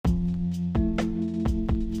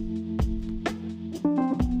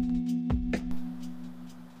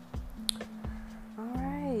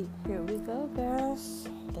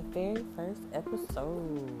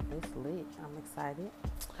excited.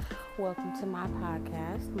 Welcome to my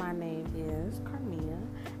podcast. My name is Carmia,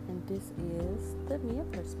 and this is the Mia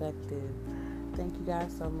Perspective. Thank you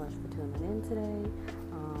guys so much for tuning in today.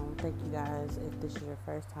 Thank you guys if this is your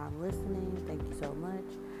first time listening. Thank you so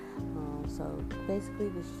much. So basically,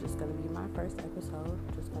 this is just going to be my first episode.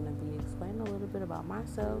 Just going to be explaining a little bit about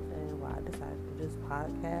myself and why I decided to do this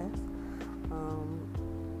podcast.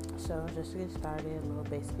 So just to get started, a little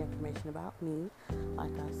basic information about me.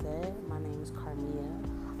 Like I said, my name is Carmia.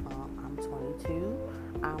 I'm 22.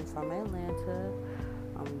 I'm from Atlanta.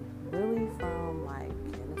 I'm really from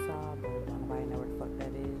Kennesaw, but don't nobody know where the fuck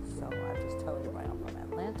that is. So I just tell everybody I'm from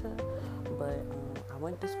Atlanta. But I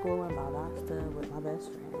went to school in Valdosta with my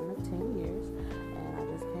best friend of 10 years, and I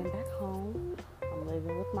just came back home. I'm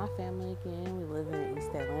living with my family again. We live in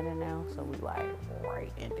East Atlanta now, so we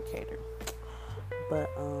right in Decatur. But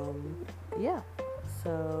yeah.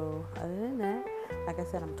 So other than that, like I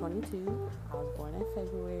said, I'm 22. I was born in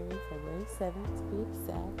February 7th to be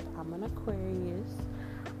exact. I'm an Aquarius,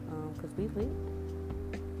 because we lit.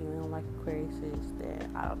 If you don't like Aquariuses,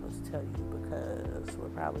 then I don't know what to tell you, because we're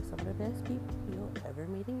probably some of the best people you'll ever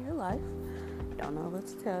meet in your life. Don't know what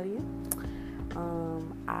to tell you.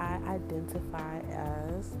 I identify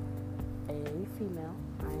as a female.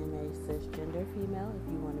 I am a cisgender female,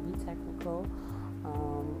 if you want to be technical.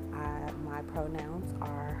 My pronouns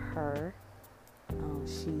are her,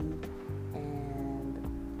 she, and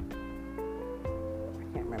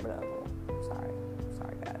I can't remember the other one.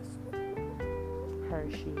 Sorry guys. Her,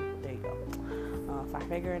 she, there you go. If I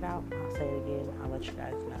figure it out, I'll say it again. I'll let you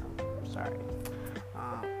guys know. Sorry.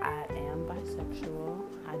 I am bisexual.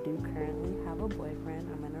 I do currently have a boyfriend.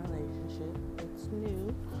 I'm in a relationship. It's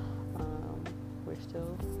new. We're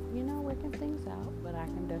still, working things out, but I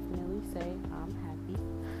can definitely say I'm happy.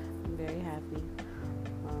 I'm very happy.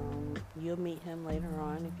 You'll meet him later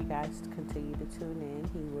on if you guys continue to tune in.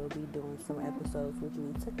 He will be doing some episodes with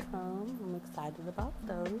me to come. I'm excited about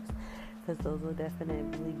those, because those will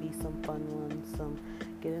definitely be some fun ones, some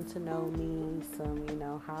getting to know me, some,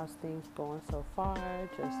 how's things going so far,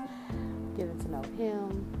 just getting to know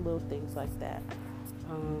him, little things like that.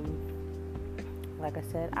 Like I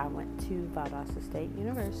said, I went to Valdosta State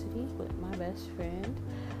University with my best friend.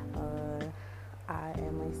 I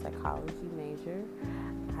am a psychology major.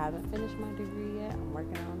 I haven't finished my degree yet. I'm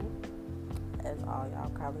working on it. As all y'all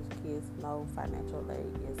college kids know, financial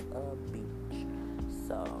aid is a beach.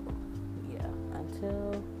 So, yeah,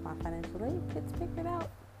 until my financial aid gets figured out,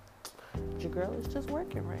 your girl is just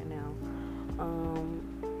working right now.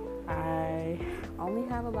 I only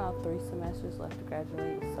have about 3 semesters left to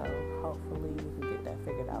graduate, so hopefully we can get that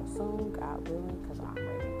figured out soon, God willing, because I'm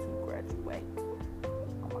ready to graduate.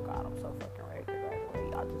 Oh my God, I'm so fucking ready to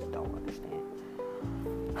graduate. Y'all just don't understand.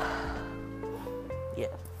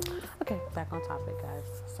 Yeah. Okay, back on topic,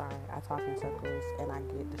 guys. Sorry, I talk in circles and I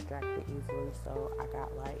get distracted easily, so I got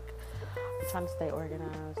I'm trying to stay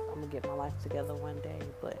organized. I'm gonna get my life together one day,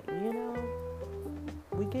 but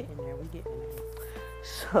we getting there.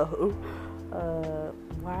 So,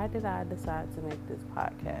 why did I decide to make this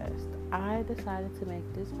podcast? I decided to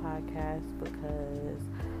make this podcast because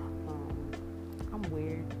I'm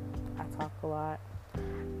weird. I talk a lot,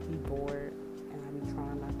 be bored, and I be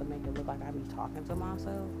trying not to make it look like I be talking to myself.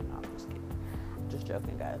 No, I'm just kidding. I'm just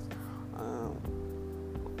joking, guys.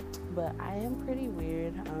 But I am pretty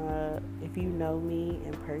weird. If you know me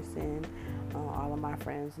in person, all of my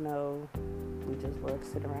friends know we just love to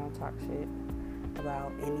sit around and talk shit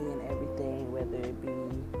about any and everything, whether it be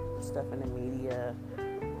stuff in the media,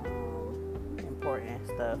 important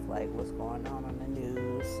stuff like what's going on the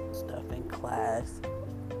news, stuff in class,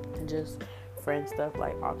 and just friend stuff,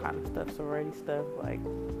 like all kind of stuff, sorority stuff,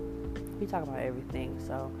 we talk about everything.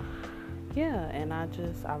 So yeah, and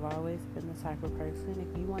I've always been the type of person,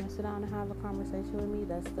 if you want to sit down and have a conversation with me,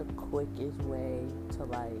 that's the quickest way to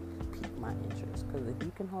pique my interest, because if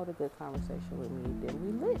you can hold a good conversation with me, then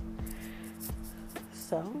we lit.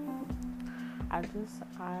 So, I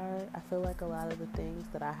feel like a lot of the things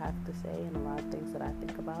that I have to say and a lot of things that I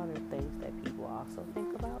think about are things that people also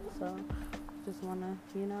think about. So, I just want to,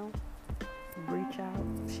 reach out,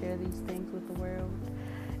 share these things with the world.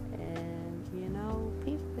 And,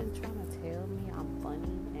 people been trying to tell me I'm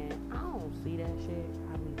funny, and I don't see that shit.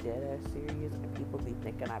 I be dead ass serious, and people be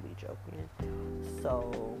thinking I be joking.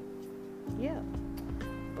 So, yeah.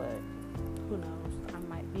 But, who knows? I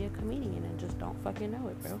might be a comedian and just don't fucking know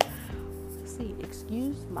it, bro. See,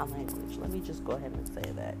 excuse my language. Let me just go ahead and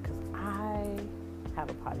say that, because I have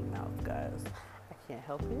a potty mouth, guys. I can't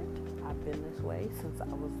help it. I've been this way since I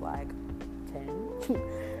was 10.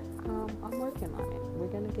 I'm working on it. We're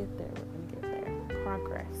gonna get there.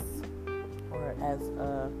 Progress. or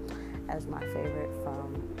as my favorite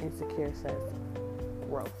from Insecure says,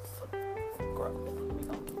 growth. We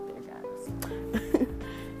gonna keep there, guys.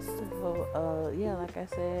 So yeah, like I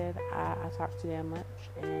said, I talk too damn much,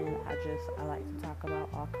 and I like to talk about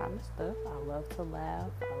all kind of stuff. I love to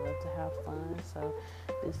laugh. I love to have fun. So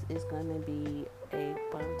this is gonna be a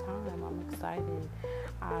fun time. I'm excited.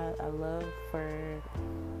 I love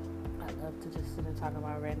to just sit and talk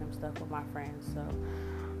about random stuff with my friends. So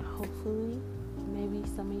hopefully, maybe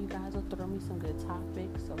some of you guys will throw me some good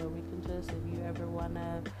topics, or we can just, if you ever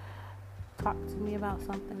wanna talk to me about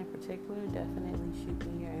something in particular, definitely shoot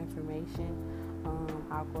me your information.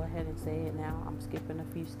 I'll go ahead and say it now. I'm skipping a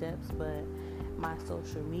few steps, but my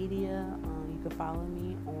social media, you can follow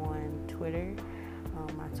me on Twitter.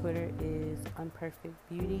 My Twitter is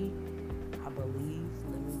unperfectbeauty, I believe.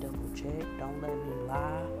 Let me double check. Don't let me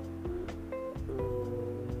lie.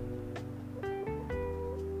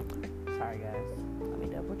 Sorry guys. Let me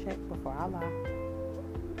double check before I lie.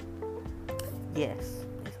 Yes,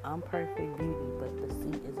 it's unperfect beauty, but the C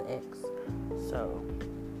is an X. So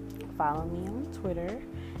follow me on Twitter.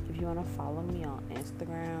 If you want to follow me on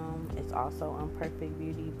Instagram, it's also unperfect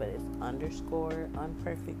beauty, but it's _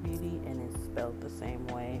 unperfect beauty, and it's spelled the same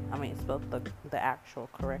way. I mean, it's spelled the actual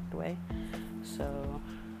correct way. So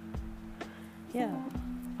yeah,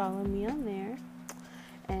 follow me on there.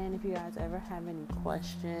 And if you guys ever have any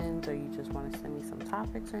questions, or you just want to send me some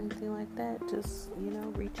topics or anything like that, just,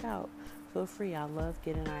 reach out. Feel free. I love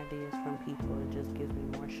getting ideas from people. It just gives me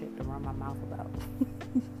more shit to run my mouth about.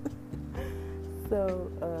 So,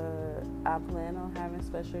 I plan on having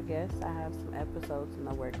special guests. I have some episodes in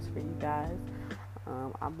the works for you guys.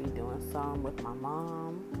 I'll be doing some with my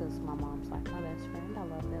mom, because my mom's like my best friend. I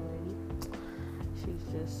love that lady. She's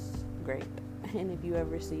just great. And if you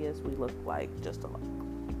ever see us, we look like just alike.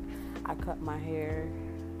 I cut my hair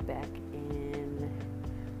back in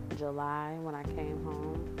July when I came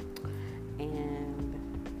home, and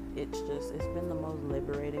it's been the most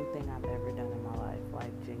liberating thing I've ever done in my life,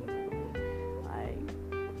 like genuinely. Like,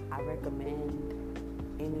 I recommend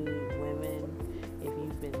any women, if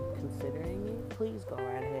you've been considering it, please go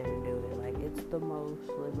right ahead and do it. Like, it's the most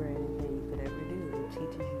liberating thing you could ever do. It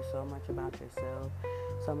teaches you so much about yourself,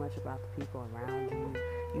 so much about the people around you.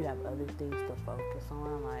 You have other things to focus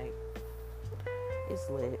on. Like, it's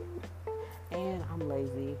lit. And I'm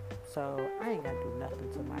lazy, so I ain't gotta do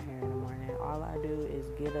nothing to my hair in the morning. All I do is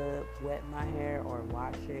get up, wet my hair, or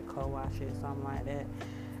wash it, co-wash it, something like that.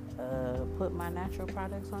 Put my natural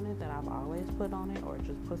products on it that I've always put on it, or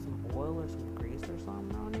just put some oil or some grease or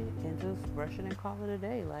something on it, and just brush it and call it a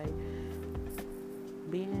day. Like,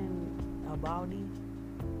 being a body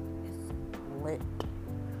is lit.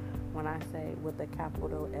 When I say with a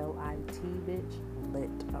capital L-I-T, bitch,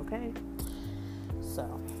 lit, okay?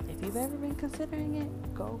 So, if you've ever been considering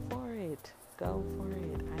it, go for it. Go for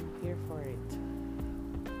it. I'm here for it.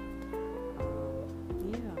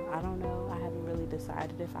 Yeah, I don't know. I haven't really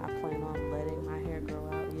decided if I plan on letting my hair grow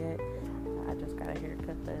out yet. I just got a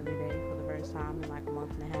haircut the other day for the first time in like a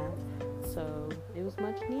month and a half. So, it was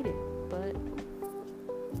much needed. But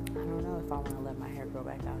I don't know if I want to let my hair grow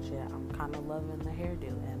back out yet. I'm kind of loving the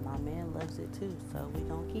hairdo, and my man loves it too. So, we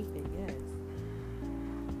gonna keep it, yes.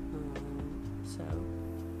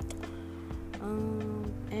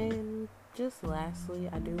 And just lastly,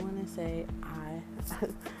 I do want to say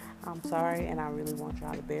I'm sorry, and I really want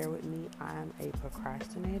y'all to bear with me. I'm a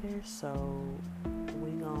procrastinator, so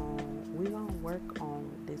we gonna work on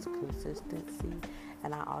this consistency.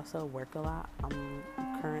 And I also work a lot. I'm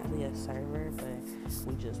currently a server, but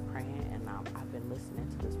we just praying, and I've been listening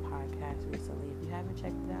to this podcast recently. If you haven't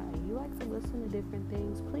checked it out and you like to listen to different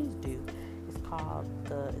things, please do. It's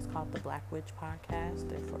called the Black Witch Podcast.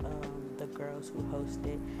 They're for the girls who host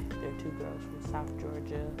it. They're two girls from South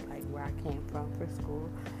Georgia, like where I came from for school.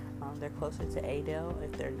 They're closer to Adel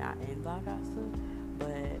if they're not in Valdosta,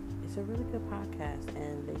 but it's a really good podcast,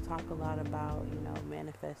 and they talk a lot about,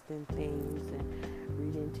 manifesting things and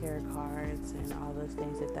reading tarot cards and all those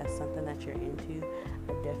things. If that's something that you're into,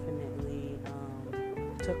 I definitely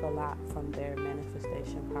took a lot from their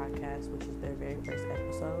manifestation podcast, which is their very first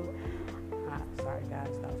episode. Sorry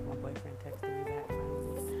guys, that was my boyfriend texting me back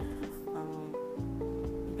finally.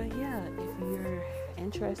 But yeah, if you're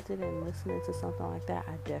interested in listening to something like that,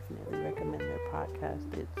 I definitely recommend their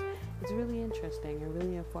podcast. It's really interesting and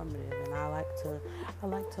really informative, and I like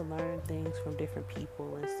to learn things from different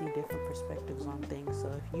people and see different perspectives on things. So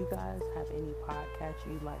if you guys have any podcasts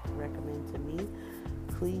you'd like to recommend to me,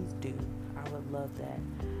 please do. I would love that.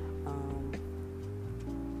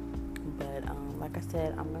 But like I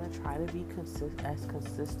said, I'm gonna try to be as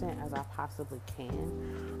consistent as I possibly can.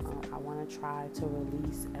 I want to try to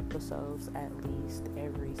release episodes at least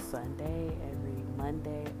every Sunday, every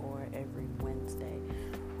Monday, or every Wednesday.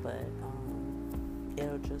 But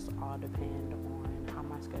it'll just all depend on how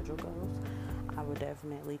my schedule goes. I will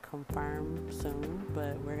definitely confirm soon,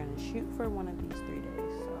 but we're gonna shoot for one of these 3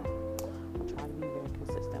 days. So I'll try to be very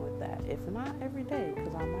consistent with that. If not every day,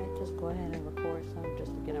 because I might just go ahead and record some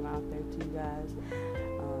just to get them out there to you guys.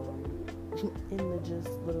 In the just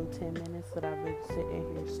little 10 minutes that I've been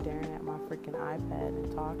sitting here staring at my freaking iPad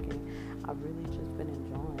and talking, I've really just been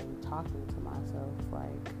enjoying talking to myself.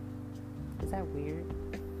 Like, is that weird?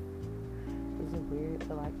 Is it weird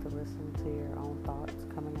to like to listen to your own thoughts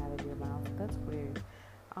coming out of your mouth? That's weird.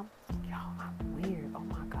 I'm weird. Oh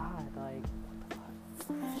my god, like, what the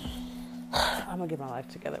fuck? I'm gonna get my life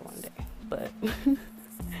together one day, but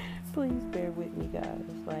please bear with me, guys.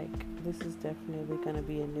 Like, this is definitely gonna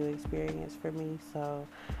be a new experience for me, so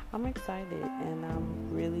I'm excited and I'm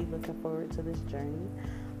really looking forward to this journey.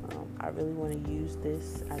 I really want to use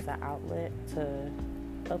this as an outlet to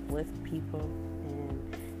uplift people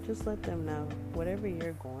and just let them know whatever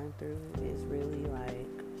you're going through is really like,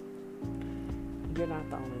 you're not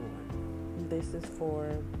the only one. This is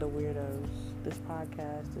for the weirdos. This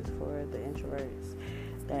podcast is for the introverts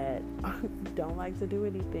that don't like to do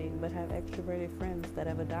anything but have extroverted friends that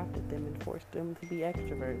have adopted them and forced them to be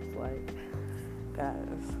extroverts. Like,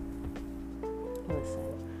 guys,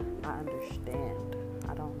 listen, I understand.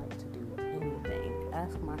 I don't like to do anything.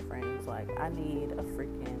 Ask my friends. Like, I need a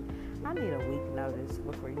week notice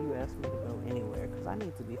before you ask me to go anywhere, because I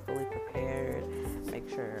need to be fully prepared, make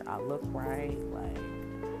sure I look right. Like,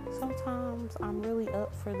 sometimes I'm really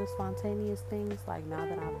up for the spontaneous things. Like, now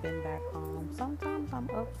that I've been back home, sometimes I'm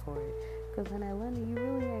up for it, because in Atlanta you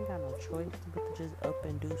really ain't got no choice but to just up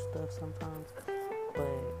and do stuff sometimes. But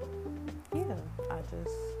yeah,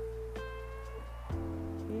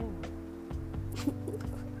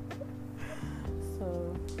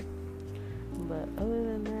 so, but other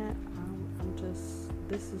than that,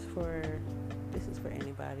 this is for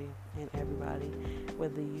anybody and everybody.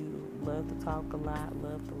 Whether you love to talk a lot,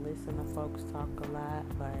 love to listen to folks talk a lot,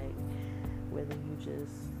 like, whether you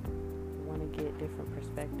just want to get different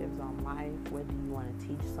perspectives on life, whether you want to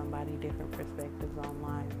teach somebody different perspectives on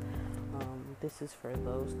life, this is for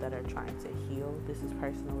those that are trying to heal. This is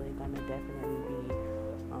personally going to definitely be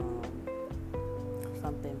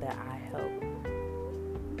something that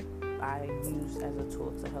I use as a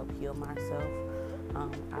tool to help heal myself.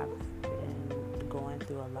 I've been going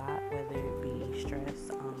through a lot, whether it be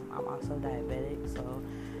stress. I'm also diabetic, so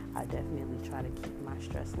I definitely try to keep my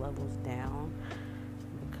stress levels down,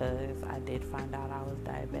 because I did find out I was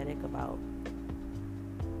diabetic about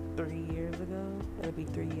 3 years ago. It'll be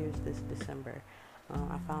 3 years this December.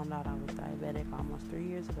 I found out I was diabetic almost 3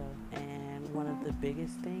 years ago, and one of the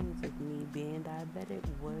biggest things of me being diabetic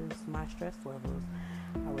was my stress levels.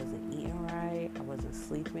 I wasn't eating right, I wasn't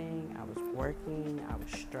sleeping, I was working, I was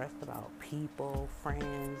stressed about people,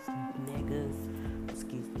 friends, niggas,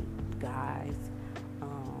 guys,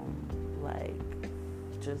 like,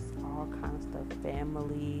 just all kinds of stuff,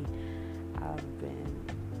 family.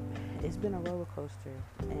 It's been a roller coaster,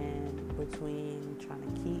 and between trying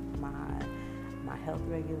to keep my health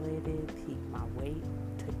regulated, keep my weight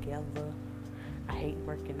together. I hate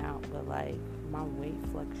working out, but like, my weight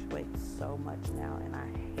fluctuates so much now, and I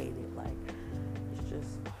hate it. Like,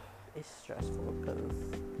 it's stressful, because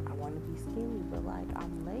I want to be skinny, but like,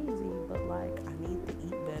 I'm lazy, but like, I need to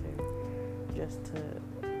eat better just to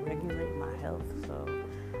regulate my health. So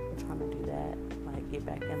I'm trying to do that, like, get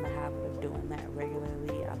back in the habit of doing that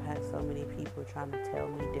regularly. I've had so many people trying to tell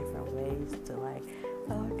me different ways to, like,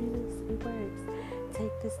 oh, do this, it works.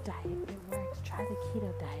 Take this diet, it works. Try the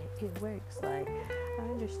keto diet, it works. Like, I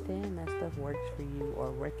understand that stuff works for you,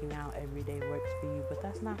 or working out every day works for you, but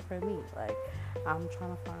that's not for me. Like, I'm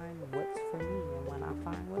trying to find what's for me, and when I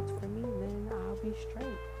find what's for me, then I'll be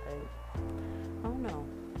straight. Like, I don't know.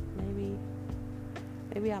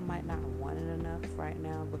 Maybe I might not want it enough right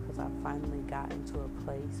now, because I've finally gotten to a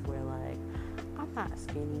place where, like, I'm not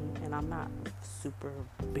skinny and I'm not super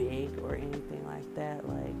big or anything like that.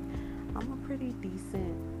 Like, I'm a pretty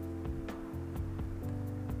decent,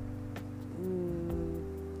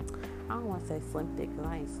 I don't want to say slim thick, because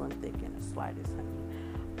I ain't slim thick in the slightest, honey,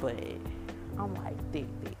 but I'm like thick.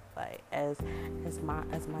 Like, as my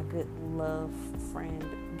good love friend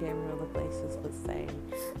Gabriel Iglesias would say,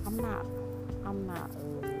 I'm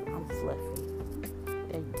fluffy.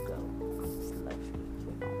 There you go. I'm fluffy.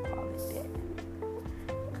 We're gonna call it that.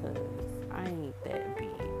 Cause I ain't that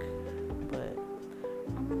big, but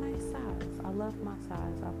I'm a nice size.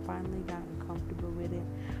 because I've finally gotten comfortable with it.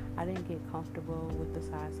 I didn't get comfortable with the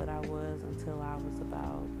size that I was until I was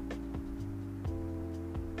about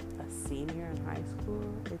a senior in high school.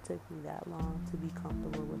 It took me that long to be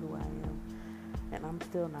comfortable with who I am, and I'm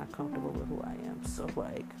still not comfortable with who I am. So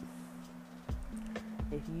like,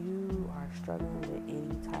 if you are struggling with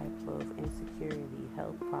any type of insecurity,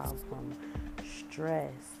 health problem,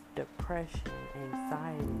 stress, depression,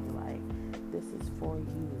 anxiety, like, this is for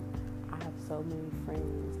you. I have so many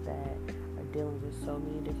friends that are dealing with so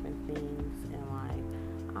many different things, and like,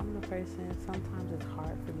 I'm the person, sometimes it's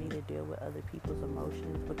hard for me to deal with other people's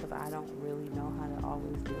emotions because I don't really know how to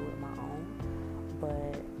always deal with my own.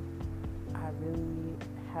 But I really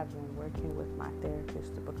have been working with my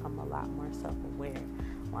therapist to become a lot more self-aware.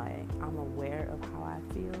 Like, I'm aware of how I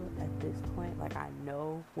feel at this point. Like, I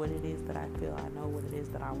know what it is that I feel. I know what it is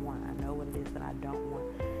that I want. I know what it is that I don't want.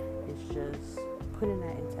 It's just putting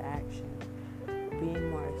that into action,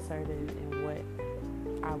 being more assertive in what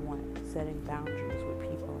I want, setting boundaries with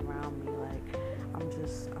people around me. Like, I'm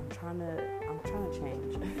trying to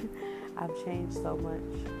change. I've changed so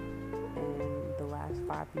much in the last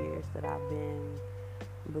 5 years that I've been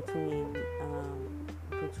between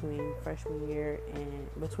freshman year and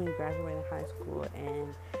between graduating high school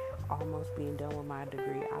and almost being done with my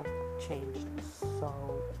degree. I've changed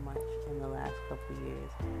so much in the last couple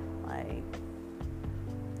years.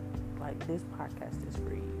 Like this podcast is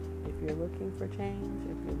for you. If you're looking for change,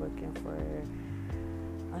 if you're looking for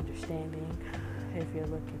understanding, if you're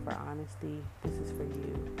looking for honesty, this is for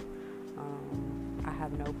you. I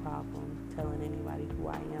have no problem telling anybody who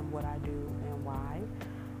I am, what I do, and why,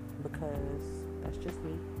 because that's just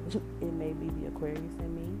me. It may be the Aquarius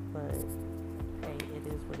in me, but hey, it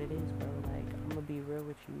is what it is, bro. Like, I'm gonna be real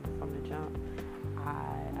with you from the jump.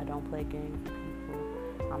 I don't play games with people.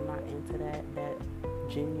 I'm not into that. That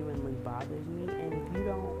genuinely bothers me. And if you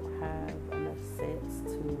don't have enough sense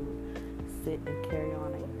to sit and carry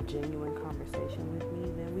on a genuine conversation with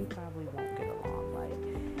me, then we probably won't get along. Like,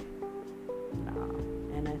 nah.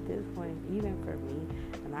 And at this point, even for me,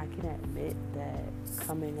 and I can admit that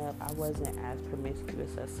coming up, I wasn't as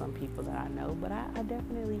promiscuous as some people that I know, but I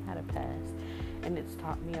definitely had a past, and it's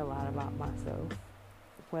taught me a lot about myself,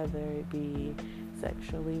 whether it be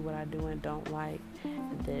sexually, what I do and don't like,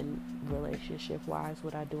 and then relationship-wise,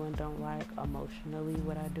 what I do and don't like, emotionally,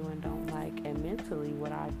 what I do and don't like, and mentally,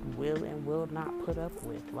 what I will and will not put up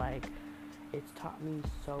with. Like, it's taught me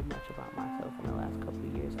so much about myself in the last couple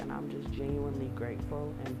of years, and I'm just genuinely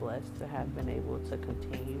grateful and blessed to have been able to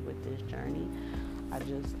continue with this journey. I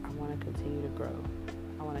want to continue to grow.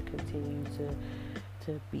 I want to continue to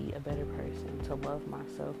be a better person, to love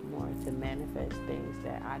myself more, to manifest things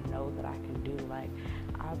that I know that I can do. Like,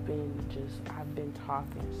 I've been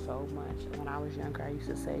talking so much. When I was younger, I used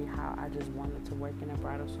to say how I just wanted to work in a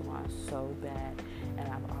bridal salon so bad, and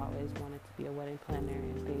I've always wanted to be a wedding planner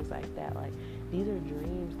and things like that. Like, these are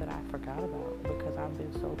dreams that I forgot about because I've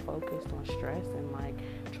been so focused on stress and like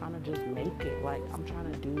trying to just make it. Like, I'm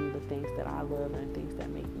trying to do the things that I love and the things that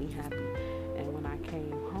make me happy. And when I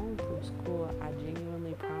came home from school, I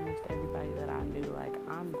genuinely promised everybody that I knew, like,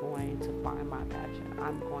 I'm going to find my passion.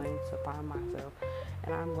 I'm going to find myself,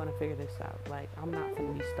 and I'm going to figure this out. Like, I'm not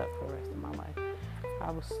going to be stuck for the rest of my life.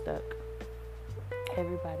 I was stuck.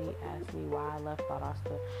 Everybody asked me why I left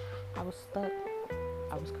Valdosta. I was stuck.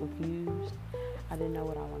 I was confused. I didn't know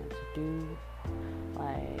what I wanted to do.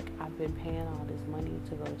 Like, I've been paying all this money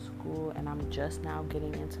to go to school, and I'm just now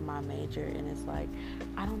getting into my major, and it's like,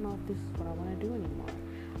 I don't know if this is what I want to do anymore.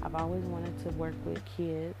 I've always wanted to work with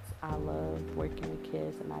kids. I love working with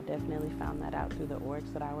kids, and I definitely found that out through the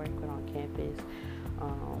orgs that I work with on campus,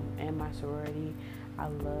 and my sorority. I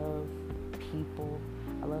love people.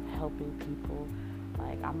 I love helping people.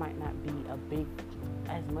 Like, I might not be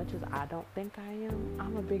as much as I don't think I am,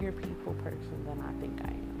 I'm a bigger people person than I think I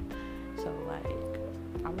am. So, like,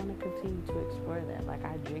 I want to continue to explore that. Like,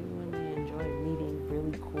 I genuinely enjoy meeting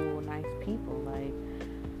really cool, nice people. Like,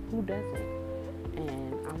 who doesn't?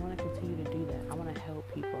 And I want to continue to do that. I want to help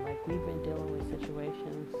people. Like, we've been dealing with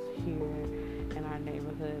situations here in our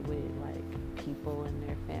neighborhood with, like, people and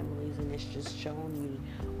their families, and it's just shown me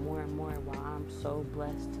more and more why I'm so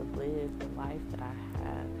blessed to live the life that I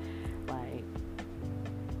have. Like,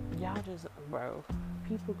 y'all just, bro,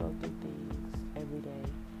 people go through things every day,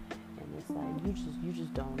 and it's like, you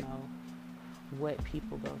just don't know what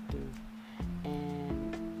people go through.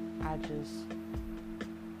 And I think,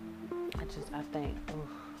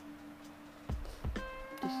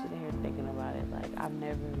 just sitting here thinking about it, like, I've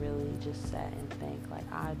never really just sat and think, like,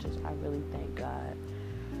 I really thank God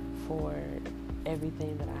for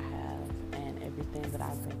everything that I have and everything everything that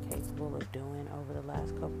I've been capable of doing over the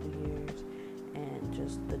last couple of years, and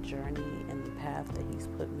just the journey and the path that he's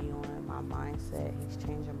put me on, my mindset, he's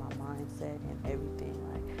changing my mindset and everything.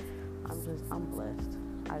 Like, I'm blessed.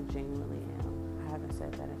 I genuinely am. I haven't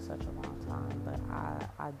said that in such a long time, but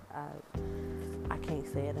I can't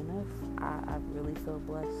say it enough. I really feel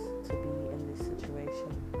blessed to be in this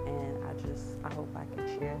situation, and I hope I can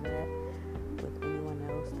share that with anyone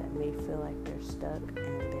else that may feel like they're stuck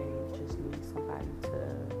and they just need somebody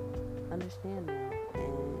to understand them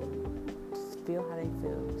and feel how they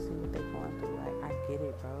feel, see what they're going through. Like, I get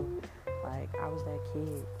it, bro. Like, I was that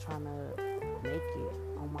kid trying to make it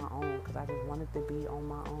on my own because I just wanted to be on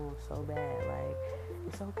my own so bad. Like,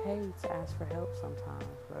 it's okay to ask for help sometimes,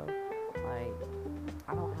 bro. Like,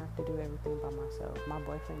 I don't have to do everything by myself. My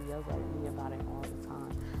boyfriend yells at me about it all the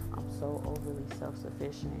time. I'm so overly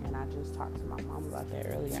self-sufficient, and I just talked to my mom about that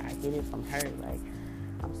earlier. I get it from her. Like,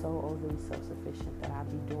 I'm so overly self-sufficient that I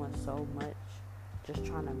be doing so much just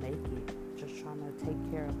trying to make it, just trying to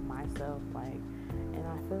take care of myself. Like, and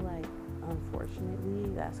I feel like,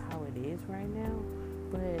 unfortunately, that's how it is right now.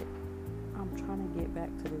 But I'm trying to get back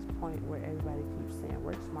to this point where everybody keeps saying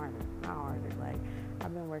work smarter, not harder. Like,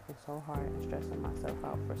 I've been working so hard and stressing myself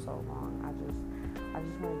out for so long. I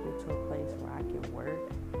just want to get to a place where I can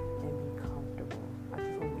work and be comfortable. I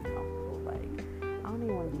just want to be comfortable. Like, I don't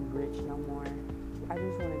even want to be rich no more. I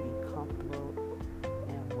just want to be comfortable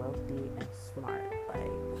and wealthy and smart.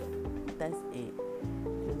 Like, that's it.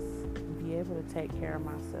 Just be able to take care of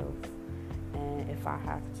myself. And if I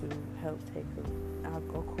have to help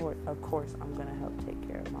of course I'm gonna help take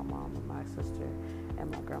care of my mom and my sister and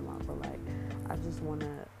my grandma. But like, I just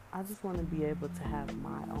wanna be able to have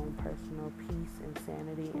my own personal peace and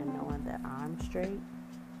sanity and knowing that I'm straight,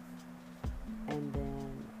 and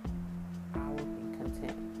then I will be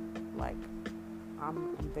content. Like,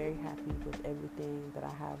 I'm very happy with everything that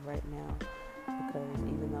I have right now, because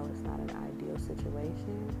even though it's not an ideal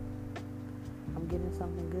situation, I'm getting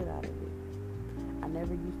something good out of it. I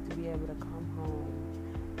never used to be able to come home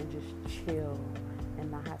and just chill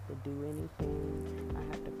and not have to do anything, not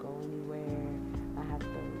have to go anywhere, not have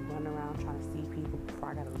to run around trying to see people before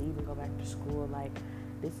I gotta leave and go back to school. Like,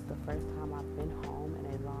 this is the first time I've been home in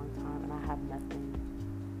a long time, and I have nothing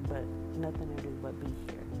to do but be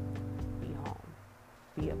here,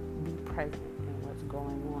 be home, be present in what's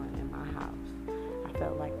going on in my house. I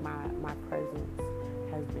felt like my presence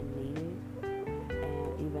has been needed,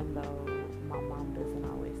 and even though my mom doesn't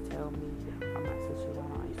always tell me, or my sister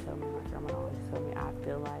don't always tell me, my grandma don't always tell me, I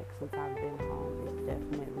feel like since I've been home, it's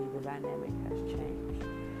definitely, the dynamic has changed.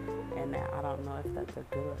 And I don't know if that's a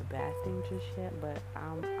good or a bad thing just yet, but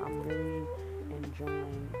I'm really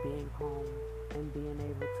enjoying being home and being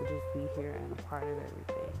able to just be here and a part of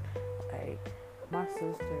everything. Like, my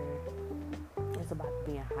sister is about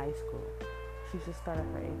to be in high school. She just started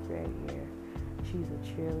her 8th grade year. She's a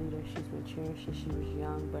cheerleader. She's been cheering since she was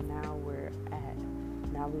young, but now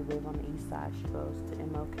we live on the east side. She goes to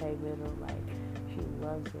MLK Middle. Like, she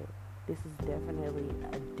loves it. This is definitely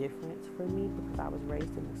a difference for me because I was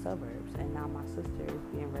raised in the suburbs, and now my sister is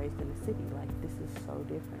being raised in the city. Like, this is so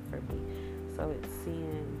different for me. So it's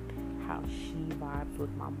seeing how she vibes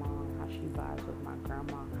with my mom, how she vibes with my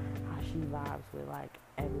grandma, how she vibes with, like,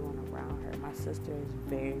 everyone around her. My sister is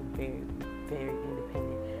very, very, very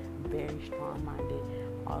independent, very strong-minded,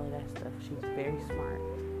 all of that stuff. She's very smart.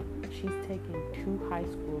 She's taking 2 high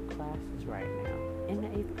school classes right now in the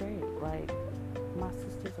 8th grade. Like, my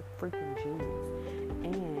sister's a freaking genius.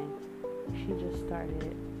 And she just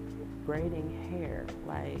started braiding hair.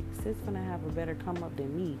 Like, sis gonna have a better come up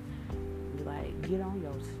than me. Like, get on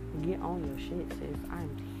your shit, sis. I'm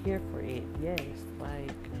here for it. Yes.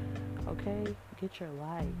 Like, okay, get your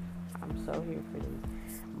life. I'm so here for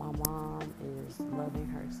this. My mom is loving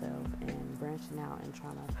herself and branching out and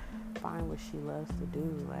trying to find what she loves to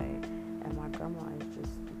do. Like, and my grandma is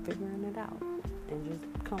just figuring it out and just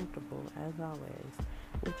comfortable as always,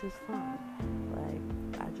 which is fine.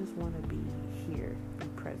 Like, I just want to be here, be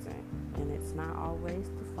present. And it's not always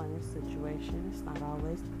the funnest situation. It's not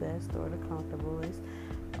always the best or the comfortablest,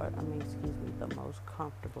 the most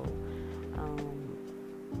comfortable.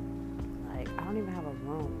 Like, I don't even have a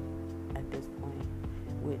room at this point,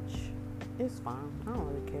 which is fine. I don't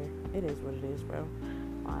really care. It is what it is, bro.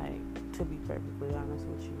 Like, to be perfectly honest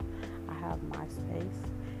with you, I have my space,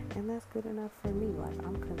 and that's good enough for me. Like,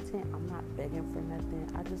 I'm content. I'm not begging for nothing.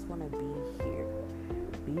 I just want to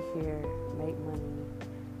be here, make money,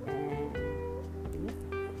 and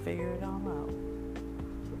figure it all out.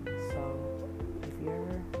 So if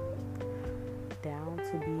you're down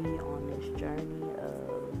to be on this journey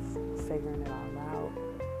of figuring it all out,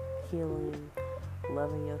 healing,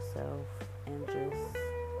 loving yourself and just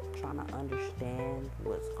trying to understand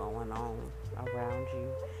what's going on around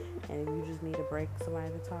you. And if you just need a break,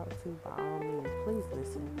 somebody to talk to, by all means, please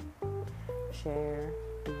listen, share,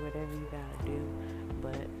 do whatever you gotta do.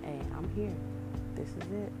 But hey, I'm here. This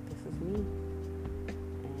is it. This is me.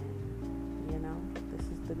 And this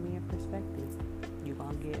is the Mia perspective. You're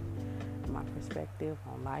gonna get my perspective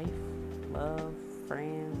on life, love,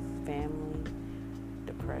 friends, family,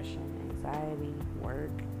 depression, anxiety,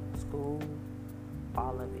 work, school,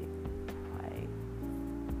 all of it. Like,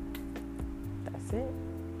 that's it.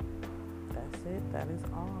 That's it. That is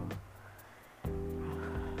all.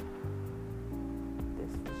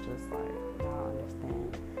 This was just like, y'all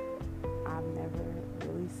understand, I've never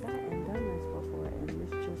really sat and done this before, and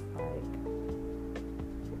it's just like,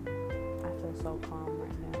 I feel so calm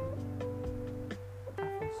right now. I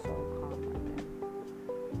feel so calm right now.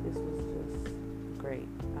 This was just great.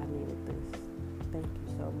 I needed this. Thank you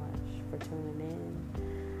so much for tuning in.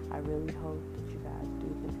 I really hope that you guys do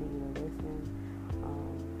continue to listen.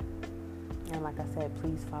 And like I said,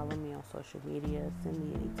 please follow me on social media. Send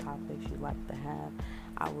me any topics you'd like to have.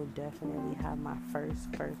 I will definitely have my first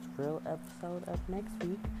real episode up next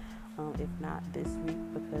week. If not this week,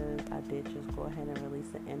 because I did just go ahead and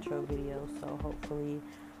release an intro video. So hopefully,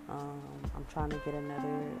 I'm trying to get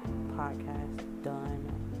another podcast done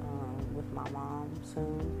with my mom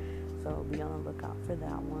soon. So be on the lookout for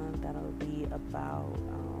that one. That'll be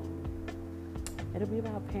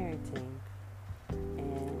about parenting,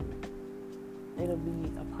 and it'll be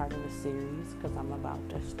a part of a series because I'm about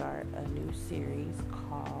to start a new series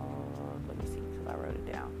called, let me see, because I wrote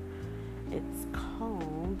it down. It's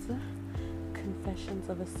called Confessions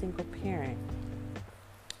of a Single Parent.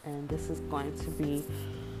 And this is going to be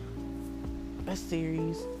a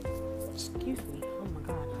series, excuse me, oh my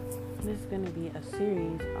God. This is going to be a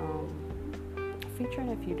series featuring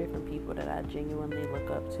a few different people that I genuinely look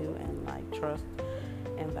up to and like trust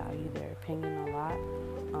and value their opinion a lot.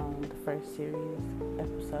 The first series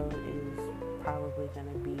episode is probably going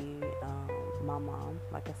to be my mom,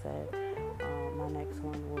 like I said. My next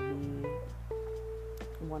one will be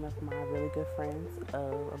one of my really good friends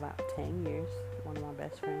of about 10 years, one of my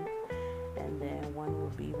best friends. And then one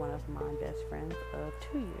will be one of my best friends of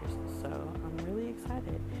 2 years. So I'm really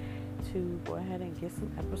excited to go ahead and get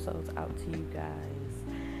some episodes out to you guys.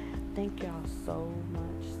 Thank y'all so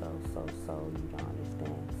much, you don't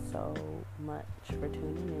understand, so much for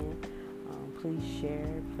tuning in. Please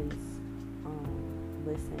share, please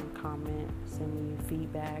listen, comment, send me your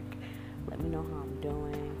feedback, let me know how I'm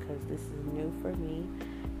doing, because this is new for me,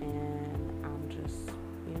 and I'm just,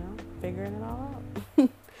 figuring it all out.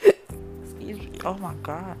 Excuse me, oh my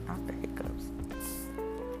God, not the hiccups.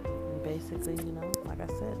 Basically, like I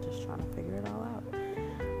said, just trying to figure it all out.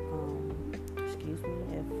 Excuse me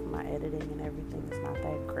if my editing and everything is not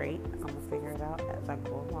that great. I'm gonna figure it out as I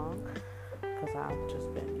go along, because I've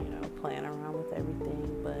just been, playing around with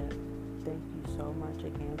everything. But thank you so much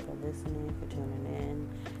again for listening, for tuning in.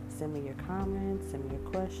 Send me your comments, send me your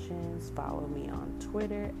questions. Follow me on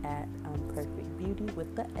Twitter at unperfectbeauty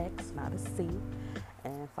with the X, not a C.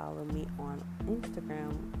 And follow me on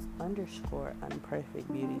Instagram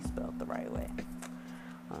 _unperfectbeauty, spelled the right way.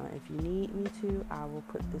 If you need me to, I will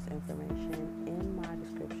put this information in my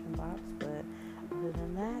description box. But other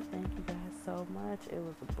than that, thank you guys so much. It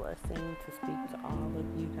was a blessing to speak to all of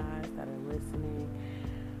you guys that are listening.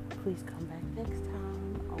 Please come back next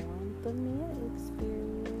time on the Mia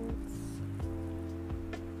Experience.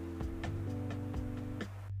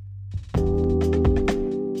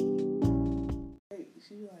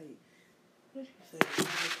 She like, what did you say? She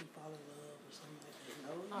make you fall in love or something like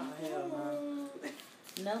that? No, hell no.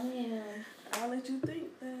 No, ma'am. I'll let you think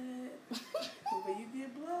that. But when you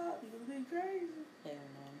get blocked, you're going to be crazy. Hell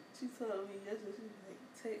no. She told me yesterday, she was like,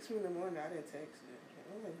 text me in the morning. I didn't text her.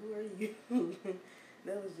 I was like, who are you?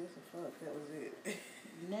 That was just a fuck. That was it.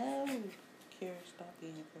 No. Kara, stop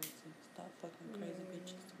being crazy. Stop fucking crazy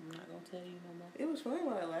bitches. I'm not going to tell you no more. It was fun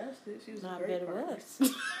while it lasted. She was a great partner.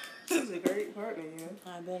 She was a great partner,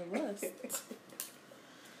 I bet it was.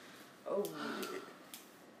 Oh, shit.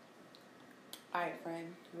 Alright,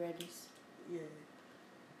 friend. You ready? Yeah.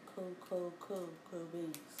 Cool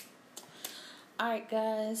beans. Alright,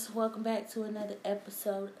 guys. Welcome back to another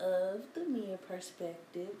episode of The Mia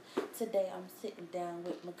Perspective. Today, I'm sitting down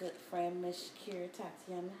with my good friend, Miss Shakira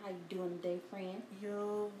Tatiana. How you doing today, friend?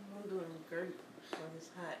 Yo, I'm doing great on this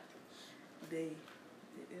hot day.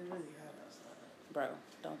 It's really hot outside. Bro,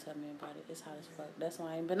 don't tell me about it. It's hot as fuck. That's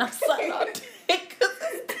why I ain't been outside all day. Because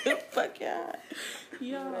it's too fucking hot.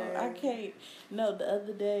 Yo, man. I can't. No, the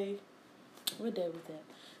other day, what day was that?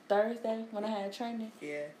 Thursday when I had training.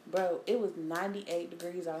 Yeah. Bro, it was 98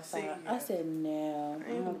 degrees outside. See, yeah. I said, no,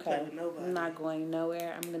 I'm okay. I'm not going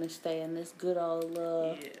nowhere. I'm going to stay in this good old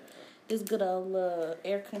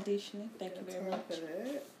air conditioning. Thank you very much.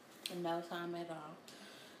 No time at all.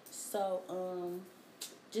 So,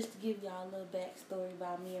 just to give y'all a little backstory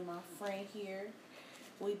about me and my friend here.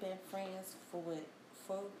 We've been friends for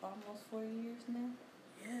almost 4 years now.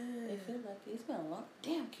 Yeah. It feels like it's been a long.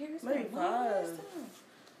 Damn, Carrie, it's been a long time.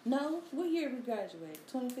 No, what year we graduated?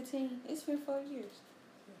 2015. It's been 4 years.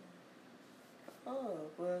 Oh,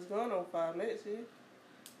 well, it's going on 5 next year.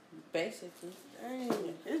 Basically. Dang,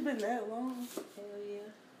 it's been that long. Hell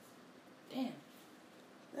yeah. Damn.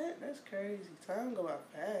 That's crazy. Time go by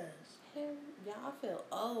fast. Hell, y'all, I feel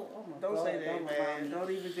old. Oh my God. Don't say that, man. Don't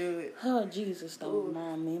even do it. Oh, Jesus, don't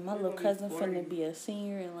mind me. My little cousin finna be a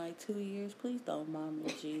senior in like 2 years. Please don't mind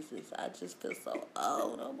me, Jesus. I just feel so old.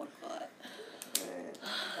 Oh my God. Man,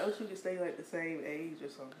 I wish you could stay like the same age or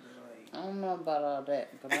something. Like, I don't know about all that,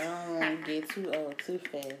 but I don't want to get too old too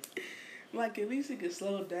fast. Like, at least it could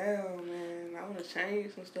slow down, man. I want to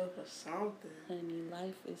change some stuff or something. Honey,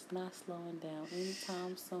 life is not slowing down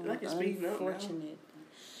anytime soon. Like it's speeding up now. Unfortunately.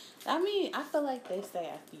 I mean, I feel like they say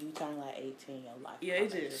after you turn like 18, your life. Yeah,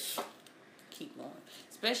 it just keep going.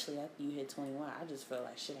 Especially after you hit 21. I just feel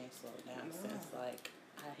like shit ain't slowed down since like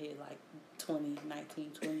I hit like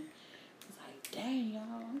 19, 20. It's like, dang, y'all,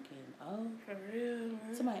 I'm getting old. For real,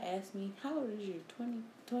 man. Somebody asked me, how old is you? 20,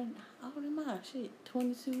 how old am I? Shit,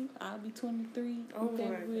 22. I'll be 23 in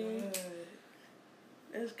February. God.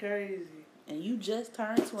 That's crazy. And you just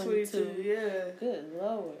turned 22. Yeah. Good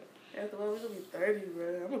Lord. After we're gonna be 30,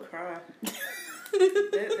 bro. I'm gonna cry.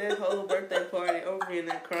 that whole birthday party over me and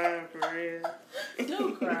that crying for real.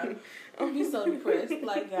 Don't cry. I'm be so depressed.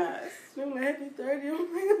 Like, guys. I'm like, happy 30. I'm like,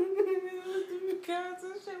 because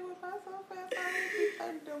this shit went by so fast. I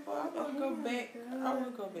want to be 30 though. I want to go back. God. I want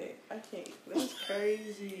to go back. I can't. That's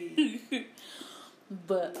crazy.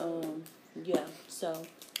 But, yeah. So,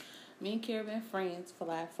 me and Kara been friends for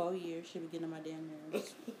like 4 years. She be getting on my damn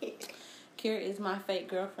nerves. Kara is my fake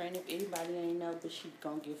girlfriend. If anybody ain't know, but she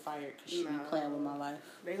gonna get fired because she be playing with my life.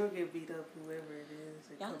 They gonna get beat up, whoever it is.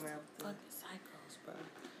 That y'all come out fucking psychos, bro.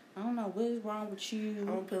 I don't know what is wrong with you. I'm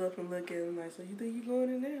gonna pull up and look at him like, so you think you going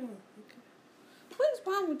in there? Okay. What is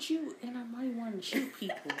wrong with you? And I might want to shoot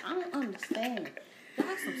people. I don't understand.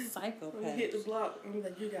 Y'all some psychopaths. When I hit the block, I'm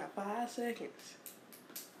like, you got 5 seconds.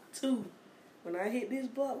 2. When I hit this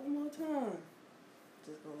block one more time,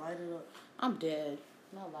 just gonna light it up. I'm dead.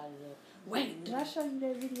 Not light it up. Wait, did I show you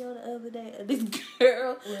that video the other day of this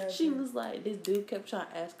girl? She was like, this dude kept trying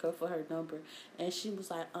to ask her for her number, and she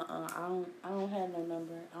was like, I don't have no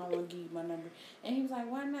number. I don't want to give you my number. And he was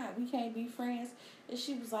like, why not? We can't be friends. And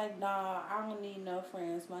she was like, nah, I don't need no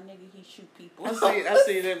friends. My nigga, he shoot people. I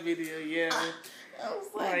see that video. Yeah. I was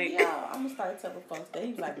like, yo, I'm gonna start telling folks that.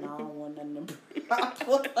 He was like, no, I don't want nothing to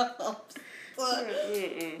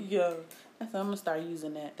Yo. So I'm gonna start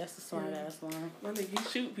using that. That's the smart ass line. My nigga, you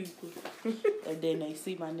shoot people. And then they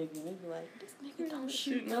see my nigga and they be like, this nigga don't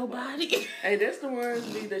shoot nobody. Hey, that's the ones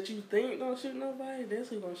that you think don't shoot nobody. That's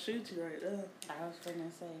who gonna shoot you right there. I was gonna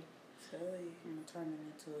say, tell you, I'm gonna turn him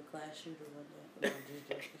into a class shooter one day. No, just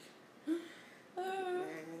joking.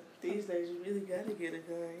 Man, these days you really gotta get a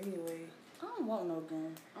gun anyway. I don't want no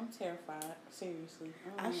gun. I'm terrified. Seriously.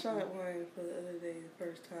 I shot one for the other day the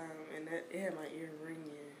first time, and it had my ear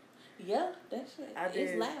ringing. Yeah, that shit.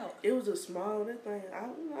 It's loud. It was a small thing.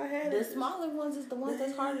 I had the smaller ones is the ones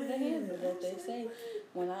that's harder to handle. That they say.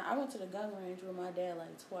 When I went to the gun range with my dad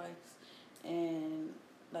like twice, and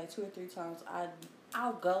like 2 or 3 times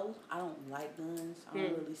I'll go. I don't like guns. I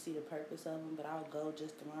don't really see the purpose of them, but I'll go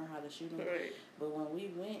just to learn how to shoot them. Right. But when we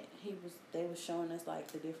went, they was showing us like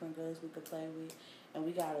the different guns we could play with, and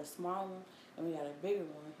we got a small one and we got a bigger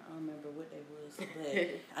one. I don't remember what they was,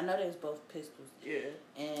 but I know they was both pistols. Yeah.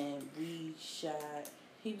 And we shot.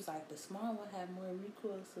 He was like, the small one had more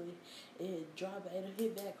recoil, so it'll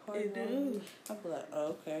hit back harder. It do. I'm like,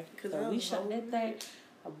 oh, okay. So we shot that thing.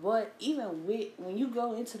 But even when you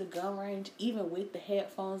go into the gun range, even with the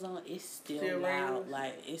headphones on, it's still loud.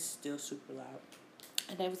 Like, it's still super loud.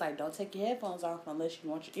 And they was like, don't take your headphones off unless you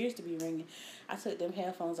want your ears to be ringing. I took them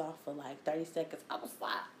headphones off for like 30 seconds. I was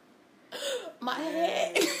like, my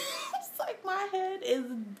head. It's like my head is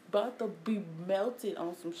about to be melted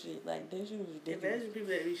on some shit. Like, that shit was ridiculous. Imagine people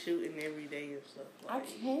that be shooting every day and stuff. Like, I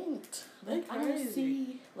can't. Like, I don't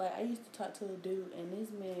see. Like, I used to talk to a dude, and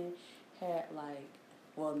this man had like,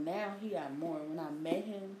 well, now he got more. When I met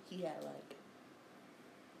him, he had like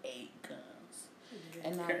 8 guns. Yeah,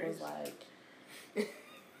 and I was like,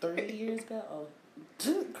 3 years ago. Oh,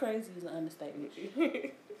 crazy is an understatement.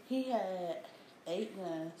 He had 8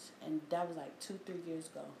 guns, and that was like 2-3 years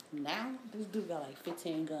ago. Now this dude got like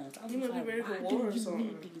 15 guns. I was like, be ready for war or something.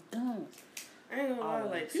 Need these guns? I ain't gonna lie,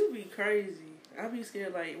 like people be crazy. I be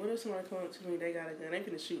scared. Like, what if somebody come up to me? They got a gun. They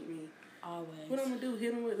finna shoot me. Always. What I'm gonna do?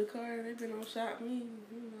 Hit them with the car? They been on shot me.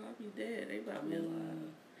 I'll be dead. They about me alive.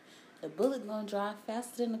 The bullet gonna drive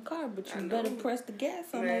faster than the car, but you better press the gas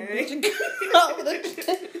on Man. that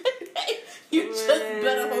bitch. You just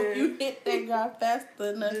better hope you hit that guy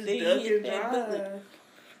faster enough that you hit that bullet.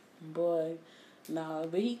 Boy, no,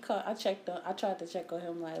 but he called. I tried to check on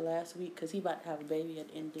him like last week because he about to have a baby at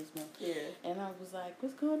the end of this month. Yeah. And I was like,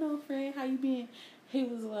 "What's going on, friend? How you been?" He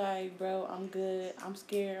was like, "Bro, I'm good. I'm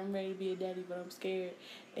scared. I'm ready to be a daddy, but I'm scared."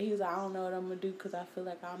 And he was like, "I don't know what I'm gonna do because I feel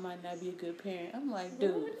like I might not be a good parent." I'm like,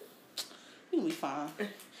 "Dude, you'll be fine."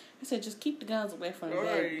 He said, "Just keep the guns away from the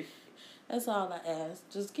baby." That's all I ask.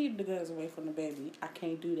 Just keep the guns away from the baby. I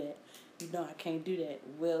can't do that. You know I can't do that.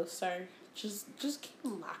 Well, sir, just keep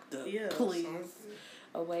them locked up, please.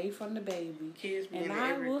 Away from the baby. Kids and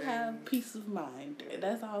I will have peace of mind.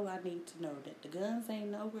 That's all I need to know. That the guns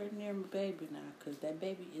ain't nowhere near my baby now. Because that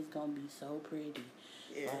baby is going to be so pretty.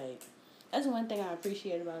 Yeah. Like, that's one thing I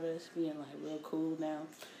appreciate about us being, like, real cool now.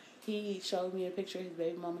 He showed me a picture of his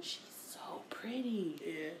baby mama. She's so pretty.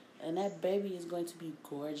 Yeah. And that baby is going to be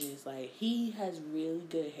gorgeous. Like, he has really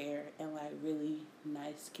good hair and, like, really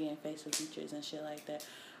nice skin, facial features and shit like that.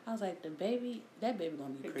 I was like, that baby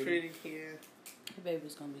gonna be pretty. Yeah. The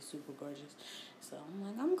baby's gonna be super gorgeous. So I'm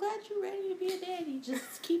like, I'm glad you're ready to be a daddy.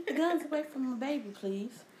 Just keep the guns away from my baby,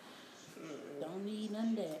 please. Don't need none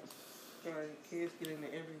of that. Right, kids get into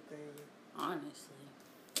everything. Honestly.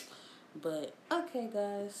 But, okay,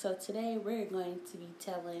 guys. So today we're going to be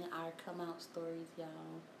telling our come out stories, y'all.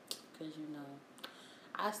 Because, you know,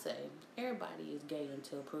 I say everybody is gay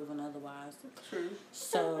until proven otherwise. True.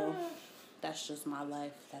 So, that's just my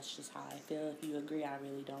life. That's just how I feel. If you agree, I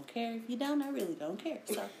really don't care. If you don't, I really don't care.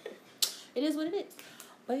 So, it is what it is.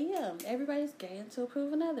 But, yeah, everybody's gay until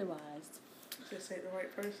proven otherwise. Just ain't the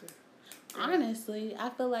right person. Honestly, I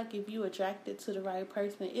feel like if you attracted to the right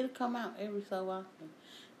person, it'll come out every so often.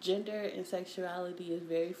 Gender and sexuality is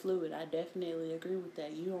very fluid. I definitely agree with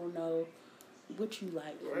that. You don't know what you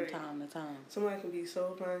like from time to time. Somebody can be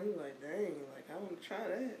so fine, you're like, dang, like, I want to try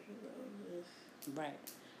that. You know, right.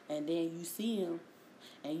 And then you see him,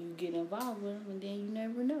 and you get involved with him, and then you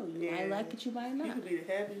never know. You might like it, you might not. You could be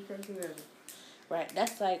the happiest person ever. Right.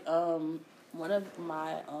 That's like one of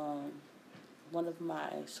my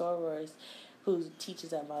sorors who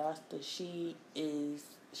teaches at Valdosta.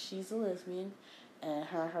 She's a lesbian. And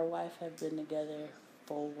her wife have been together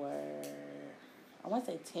for, I want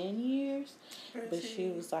to say 10 years. But she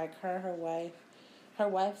was like, her wife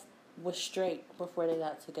was straight before they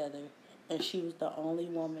got together. And she was the only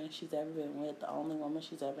woman she's ever been with, the only woman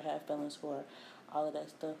she's ever had feelings for, all of that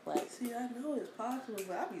stuff. Like, see, I know it's possible,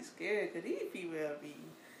 but I be scared because these females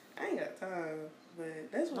I ain't got time.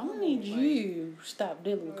 But that's what I need you stop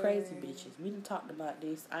dealing with crazy bitches. We done talked about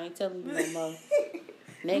this. I ain't telling you no more.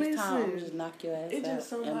 Next time, I'm just knock your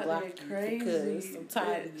ass out and block you because I'm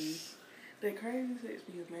tired of you. That crazy sex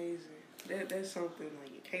be amazing. That's something,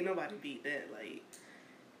 like, can't nobody beat that. Like,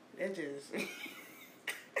 that just...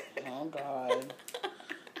 Oh, God.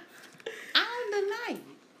 I don't deny it.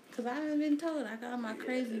 Because I haven't been told I got my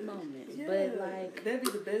crazy moments. Yeah, but, like... That'd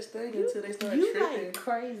be the best thing until they start you tripping. You, like,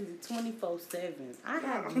 crazy 24/7. I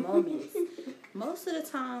have moments. Most of the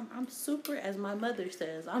time, I'm super, as my mother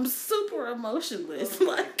says, I'm super emotionless.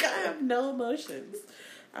 Like, I have no emotions.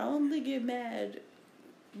 I only get mad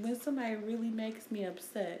when somebody really makes me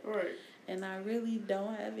upset. Right. And I really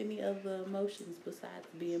don't have any other emotions besides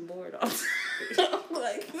being bored all the time.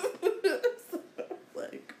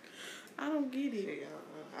 like, I don't get it.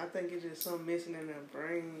 I think it's just something missing in their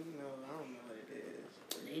brain. You know, I don't know what it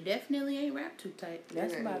is. They definitely ain't wrapped too tight.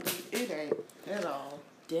 That's about it. It ain't at all.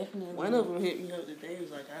 Definitely. One of them hit me up today. He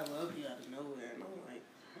was like, I love you out of nowhere. And I'm like,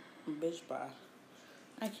 bitch, bye.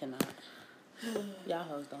 I cannot. Y'all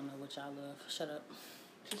hoes don't know what y'all love. Shut up.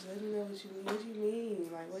 Just let me know what you mean. What you mean?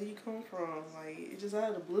 Like, where you come from? Like, it's just out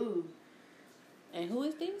of the blue. And who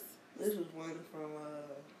is this? This was one from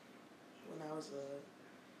when I was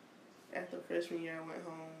after freshman year. I went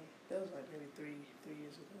home. That was like maybe three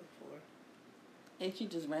years ago, 4. And she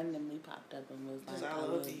just randomly popped up and was just like, I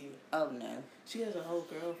love you. Oh, no. She has a whole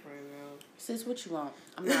girlfriend now. Sis, what you want?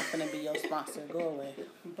 I'm not finna be your sponsor. Go away.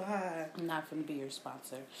 Bye. I'm not finna be your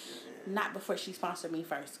sponsor. Yeah. Not before she sponsored me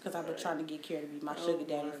first, because I've been trying to get Kira to be my sugar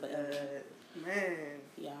daddy forever. Man.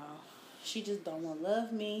 Y'all. she just don't want to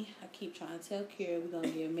love me. I keep trying to tell Kira we're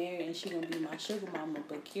going to get married and she going to be my sugar mama,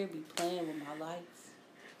 but Kira be playing with my life.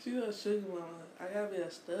 She's a sugar mama. I gotta be a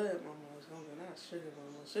stud mama or something, not sugar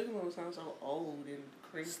mama. Sugar mama sounds so old and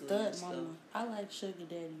crinkly. Stud and mama. stuff. I like sugar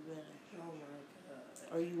daddy better. Oh my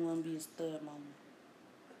god. Or you want to be a stud mama?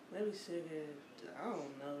 Maybe sugar. I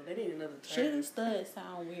don't know. They need another term. Sugar stud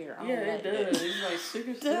sound weird. I Yeah, don't like it does. that. It's like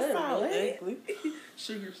sugar stud. That sound What? ugly.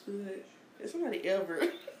 Sugar stud. Is somebody ever?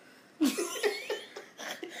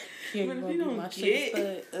 Here, But you if want you to be don't my get-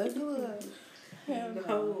 sugar stud? Ugly. Hell no.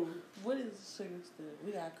 No. What is a sugar stud?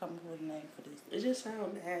 We got to come up with a name for this. It just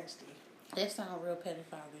sounds nasty. That sound real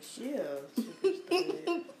pedophile-ish. Yeah, sugar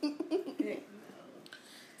stud. Heck no.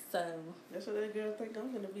 So, That's what that girl think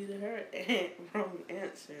I'm gonna be to her. Wrong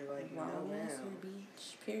answer. Like, wrong no, answer, ma'am.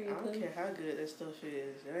 bitch. Period. I don't please. care how good that stuff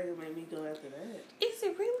is. That ain't gonna make me go after that. Is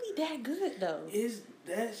it really that good, though? Is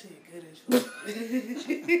that shit good as fuck?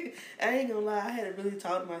 I ain't gonna lie, I had to really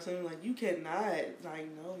talk to my son, like, you cannot, like,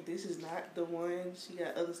 no, this is not the one. She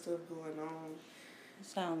got other stuff going on. It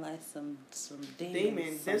sound like some demons.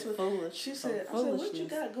 Demon. That's what foolish. she said. I said, what you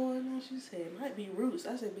got going on? She said, it might be roots.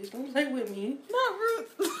 I said, bitch, don't play with me. Not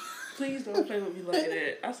roots. Please don't play with me like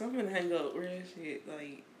that. I said, I'm gonna hang up real shit.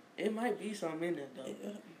 Like, it might be something in there, though.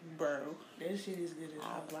 Bro. That shit is good as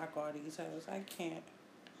I hell. block all these hoes. I can't.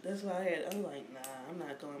 That's why I'm like, nah, I'm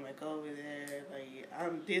not going back over there. Like,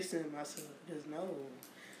 I'm dissing myself because no,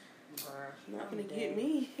 Bruh. not gonna get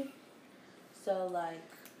me. So, like,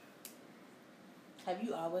 have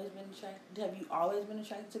you always been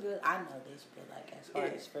attracted to girls? I know this, but, like, as far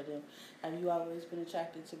as for them, have you always been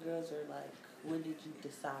attracted to girls, or, like, when did you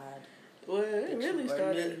decide Well, it really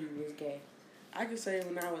started. knew you was gay? I could say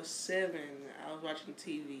when I was 7, I was watching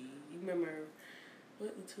TV. You remember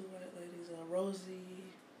what the 2 white ladies are? Rosie.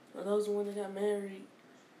 Are those the one that got married?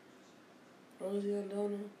 Rosie and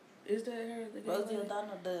Donna. Is that her? Rosie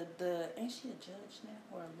O'Donnell, the ain't she a judge now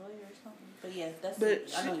or a lawyer or something? But yeah, that's. But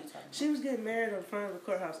I know you're talking. she was getting married in front of the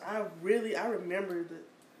courthouse. I remember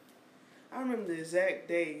the exact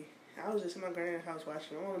day. I was just in my grandma's house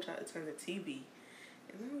watching. My mom tried to turn the TV,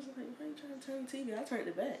 and I was like, "Why are you trying to turn the TV?" I turned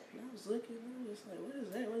it back, and I was looking. And I was just like, "What is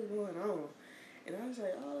that? What's going on?" And I was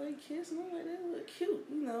like, "Oh, they kissing." I'm like, "They look cute,"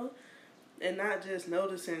 you know. And not just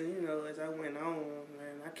noticing, you know, as I went on,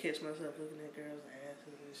 and I catch myself looking at girls'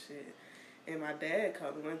 asses and shit. And my dad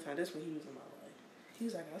called me one time. This when he was in my life. He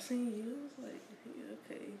was like, "I seen you." I was like, "Yeah,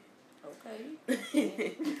 okay."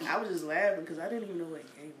 I was just laughing because I didn't even know what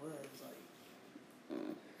gay was. Like,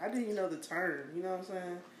 I didn't even know the term. You know what I'm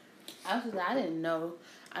saying? I didn't know.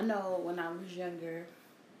 I know when I was younger,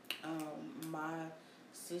 my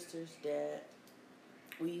sister's dad,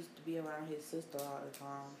 we used to be around his sister all the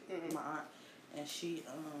time, Mm-hmm. my aunt, and she,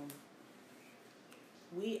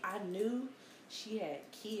 I knew she had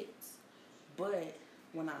kids, but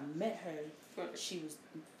when I met her, she was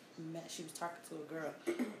talking to a girl.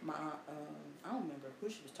 My aunt, I don't remember who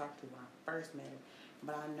she was talking to when I first met her,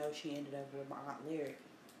 but I know she ended up with my aunt Lyric,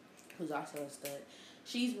 who's also a stud.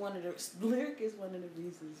 Lyric is one of the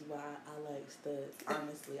reasons why I like studs,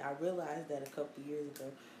 honestly. I realized that a couple years ago,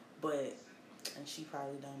 and she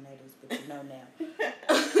probably don't know this, but you know now.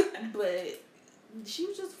 But she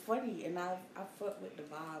was just funny, and I fuck with the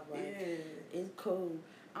vibe. Like, it's cool.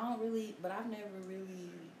 But I've never really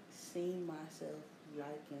seen myself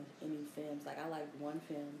liking any films. Like, I liked one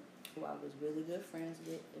film who I was really good friends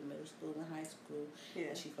with in middle school and high school,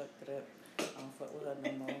 and she fucked it up. I don't fuck with her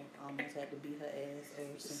no more. I almost had to beat her ass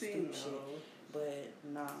over some stupid shit. But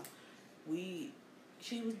nah,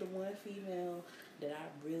 she was the one female that I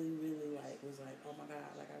really, really was like, oh my God,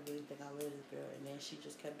 like I really think I love this girl. And then she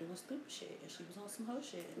just kept doing stupid shit, and she was on some hoe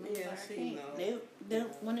shit. And I was like, I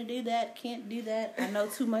don't want to do that, can't do that. I know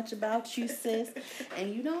too much about you, sis,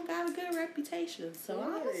 and you don't got a good reputation. So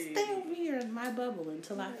I'm gonna stay over here in my bubble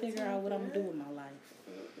until I figure out what I'm gonna do with my life.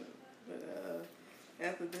 But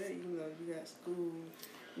after that, you know, you got school.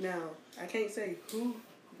 Now, I can't say who,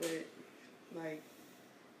 but like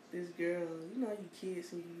this girl, you know, you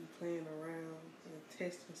kids and you be playing around and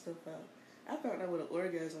testing stuff out. I found out what an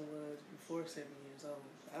orgasm was before 7 years old.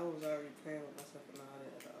 I was already playing with myself and all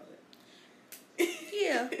that.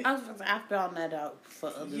 Yeah, I found that out for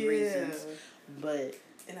other reasons, but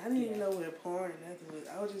and I didn't even know what porn and nothing was.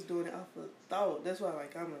 I was just doing it off of thought. That's why,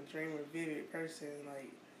 like, I'm a dreamer, vivid person.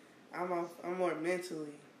 Like, I'm more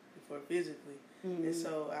mentally before physically, and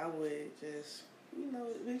so I would just, you know,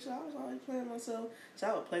 eventually I was always playing myself, so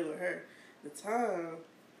I would play with her. The time,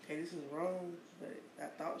 okay, this is wrong, but I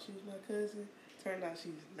thought she was my cousin. Turned out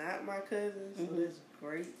she's not my cousin, so that's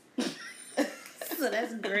great. So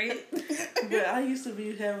that's great. But I used to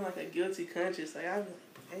be having like a guilty conscience. Like, I'd be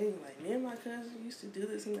like, dang, like, me and my cousin used to do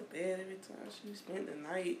this in the bed every time she spent the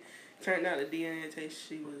night. Turned out the DNA test,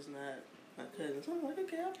 she was not my cousin. So I'm like,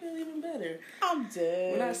 okay, I feel even better. I'm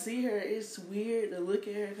dead. When I see her, it's weird to look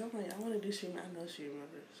at her. I'm like, I want to do she. I know she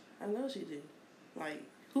remembers. I know she do. Like,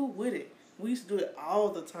 who wouldn't? We used to do it all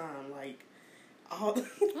the time. Like, all the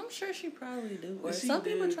I'm sure she probably do. Or some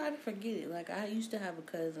people try to forget it. Like, I used to have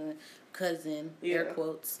a cousin, air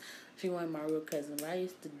quotes. She wasn't my real cousin, but I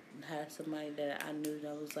used to have somebody that I knew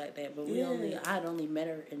that was like that. But I'd only met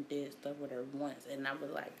her and did stuff with her once, and I was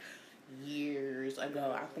like years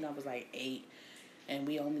ago. I think I was like 8, and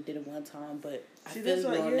we only did it one time. But I feel you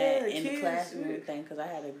on that in the classroom thing, because I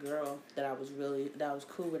had a girl that I was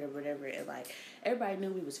cool with or whatever, and like everybody knew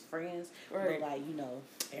we was friends, but like, you know,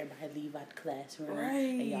 everybody leave out the classroom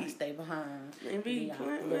and y'all stay behind and be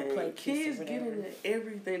playing. Kids get into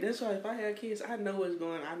everything. That's why if I had kids, I know what's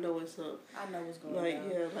going. I know what's up. I know what's going on.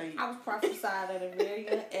 Yeah, like I was prophesied at a very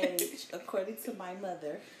young age, according to my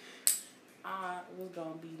mother. I was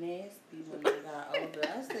gonna be nasty when I got older.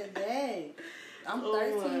 I said, "Dang, I'm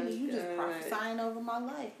 13 and you just prophesying over my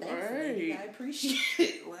life. Thanks, lady. I appreciate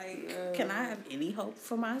it. Like, can I have any hope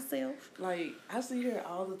for myself?" Like, I see her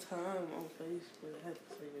all the time on Facebook. I have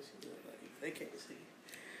to say what she does. Like, they can't see.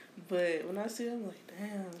 But when I see her, I'm like,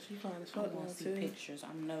 damn, she fine as fuck. I want to see pictures.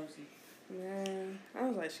 I'm nosy. Man, I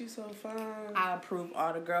was like, she's so fine. I approve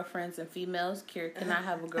all the girlfriends and females. Kira cannot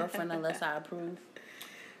have a girlfriend unless I approve.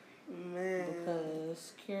 Man.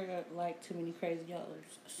 Because Kira like too many crazy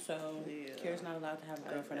yellows. So Kira's not allowed to have a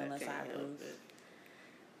girlfriend unless I approve.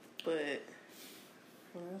 But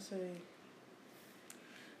when I say,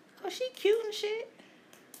 oh, she cute and shit.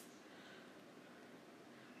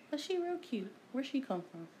 But she real cute. Where she come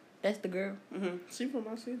from? That's the girl. She from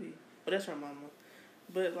my city. But that's her mama.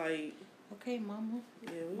 But like, okay, mama.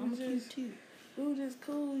 Yeah, mama cute too. We were just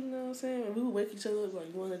cool, you know what I'm saying? We would wake each other up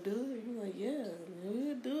like, you want to do it? And we're like, yeah, man,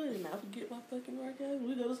 we'll do it. And I forget my fucking workout and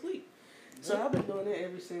we go to sleep. Yeah. So I've been doing that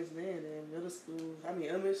ever since then. Middle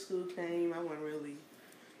school came. I wasn't really,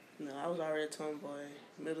 I was already a tomboy.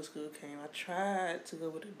 Middle school came. I tried to go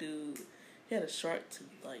with a dude. He had a shark tooth,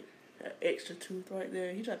 like, an extra tooth right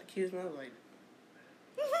there. He tried to kiss me. I was like,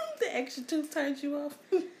 the extra tooth turned you off.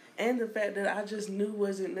 And the fact that I just knew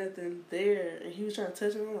wasn't nothing there. And he was trying to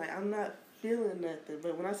touch me. I'm like, I'm not feeling nothing.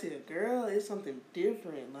 But when I see a girl, it's something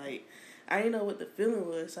different. Like, I didn't know what the feeling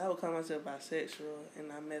was, so I would call myself bisexual.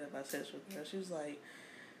 And I met a bisexual girl. She was like,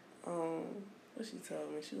 what she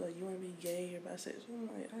told me? She was like, you want to be gay or bisexual? I'm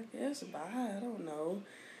like, I guess bi. I don't know.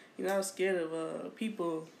 I was scared of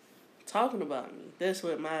people talking about me. That's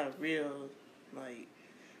what my real, like,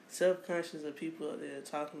 self-conscious of people out there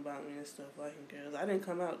talking about me and stuff, liking girls. I didn't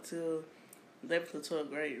come out till 11th or 12th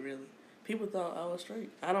grade, really. People thought I was straight.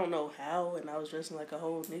 I don't know how, and I was dressing like a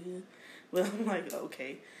whole nigga. But I'm like,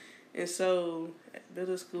 okay. And so, at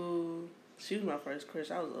middle school, she was my first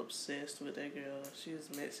crush. I was obsessed with that girl. She was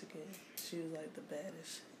Mexican. She was like the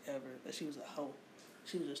baddest ever. But she was a hoe.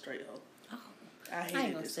 She was a straight hoe. Oh. I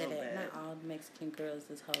ain't gonna say that. Not all Mexican girls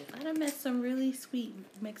is hoes. I done met some really sweet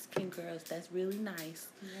Mexican girls that's really nice.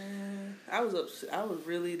 Yeah. I was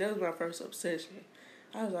really, that was my first obsession.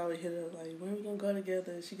 I was always hit her like, when we gonna go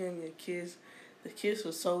together? She gave me a kiss. The kiss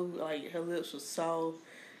was so, like, her lips were soft.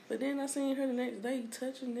 But then I seen her the next day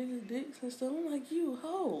touching niggas' dicks and stuff. I'm like, you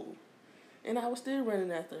hoe. And I was still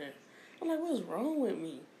running after her. I'm like, what's wrong with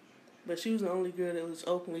me? But she was the only girl that was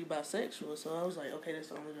openly bisexual. So I was like, okay, that's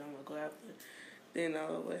the only girl I'm gonna go after. Then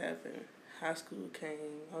what happened? High school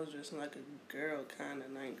came. I was dressing like a girl kind of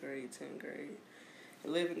 9th grade, 10th grade.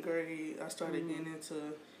 11th grade, I started getting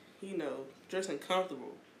into, dressing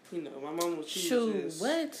comfortable. My mom was just...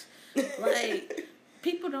 what? Like,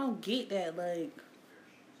 people don't get that. Like,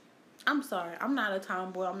 I'm sorry. I'm not a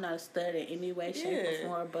tomboy. I'm not a stud in any way, shape, or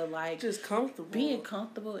form. But, like... just comfortable. Being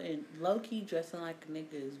comfortable and low-key dressing like a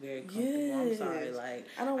nigga is very comfortable. Yes. I'm sorry. Like,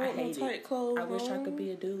 I don't want no tight clothes. I wish I could be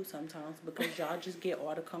a dude sometimes because y'all just get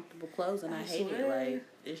all the comfortable clothes and I hate it. Like,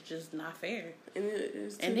 it's just not fair. And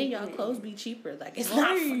then y'all clothes be cheaper. Like, it's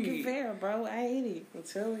not fucking fair, bro. I hate it. I'm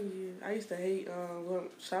telling you. I used to hate going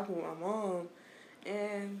shopping with my mom.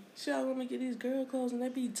 And she always want me to get these girl clothes and they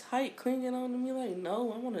be tight, clinging on to me. Like,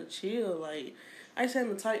 no, I want to chill. Like, I used to have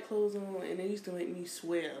the tight clothes on and they used to make me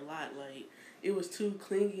sweat a lot. Like, it was too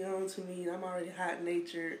clingy on to me. I'm already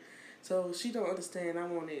hot-natured. So she don't understand. I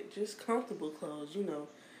wanted just comfortable clothes,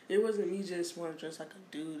 It wasn't me just want to dress like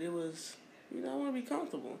a dude. It was, I want to be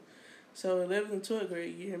comfortable. So 11th and 12th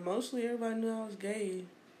grade year, mostly everybody knew I was gay,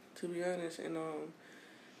 to be honest. And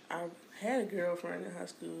I had a girlfriend in high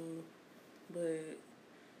school, but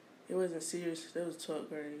it wasn't serious. That was 12th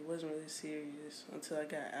grade. It wasn't really serious until I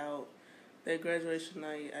got out. that graduation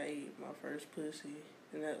night, I ate my first pussy,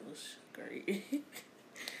 and that was great.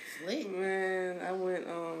 Slick. Man, I went,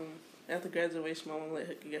 after graduation, my mom let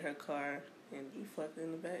her get her car, and we fucked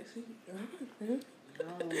in the back seat.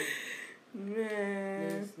 Oh.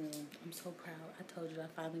 Man. Listen, I'm so proud. I told you I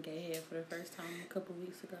finally got head for the first time a couple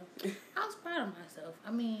weeks ago. I was proud of myself.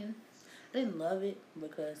 I mean, I didn't love it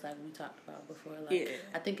because, like we talked about before, like, yeah.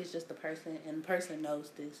 I think it's just the person, and the person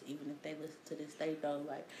knows this, even if they listen to this, they know,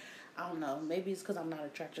 like, I don't know, maybe it's because I'm not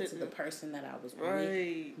attracted to the person that I was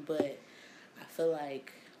with, but I feel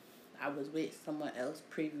like I was with someone else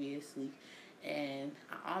previously, and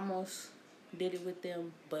I almost did it with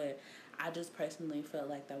them, but I just personally felt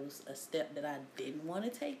like that was a step that I didn't want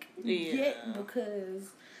to take yet,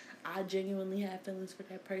 because I genuinely have feelings for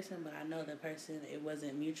that person, but I know that person, it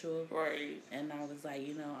wasn't mutual. Right. And I was like,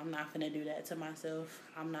 you know, I'm not finna do that to myself.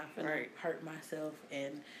 I'm not finna hurt myself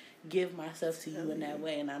and give myself to you in that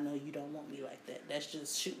way, and I know you don't want me like that. That's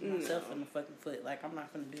just shooting myself in the fucking foot. Like, I'm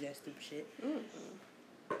not finna do that stupid shit.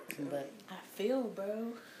 Mm-hmm. But I feel,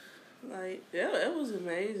 bro. Like, yeah, it was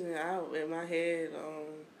amazing. In my head,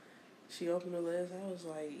 she opened the list. I was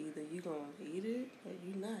like, either you gonna eat it or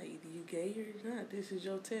you not. Either you gay or you not. This is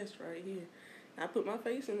your test right here. I put my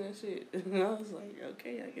face in that shit. And I was like,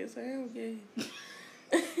 okay, I guess I am gay.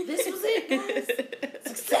 This was it, guys.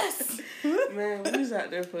 Success. Man, we was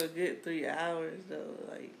out there for a good 3 hours, though.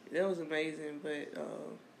 Like, that was amazing. But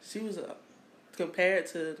she was, compared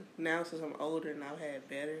to now since I'm older and I've had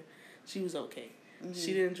better, she was okay. Mm-hmm.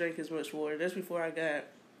 She didn't drink as much water. That's before I got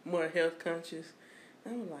more health conscious.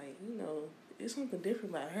 I'm like, you know, it's something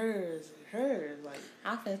different about hers. Like,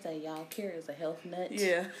 I finna say, y'all, Kara is a health nut.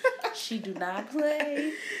 Yeah. She do not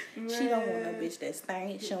play. Man. She don't want no bitch that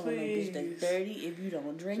stinks. She don't want no bitch that's dirty. If you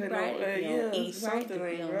don't drink right, if you don't eat right,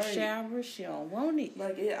 if you don't shower, she don't want it.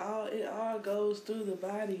 Like, it all goes through the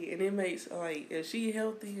body, and it makes, like, if she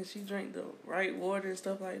healthy and she drink the right water and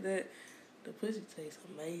stuff like that, the pussy tastes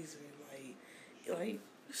amazing. Like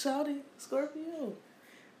Shawty, Scorpio.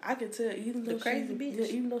 I could tell, even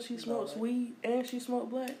though she smokes weed and she smoked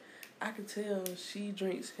black, I could tell she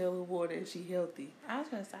drinks hella water and she healthy. I was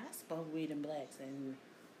gonna say, I smoke weed and blacks, and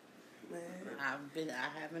man,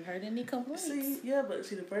 I haven't heard any complaints. But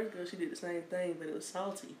the first girl, she did the same thing, but it was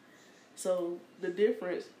salty. So the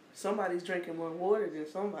difference, somebody's drinking more water than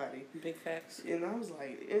somebody. Big facts. And I was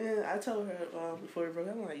like, I told her before we broke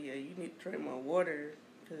up, I'm like, yeah, you need to drink more water.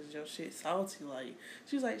 Because your shit salty. Like,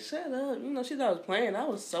 she was like, shut up. You know, she thought I was playing. I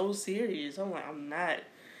was so serious. I'm like, I'm not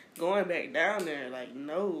going back down there. Like,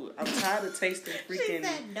 no. I'm tired of tasting freaking... She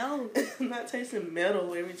said no. I'm not tasting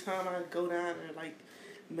metal every time I go down there. Like,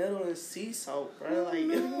 metal and sea salt, bro. Like,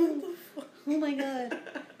 no. What the fuck? Oh, my God.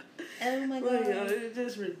 Oh, my God. Like, it's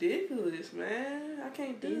just ridiculous, man. I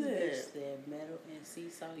can't do that. These bitches said metal and sea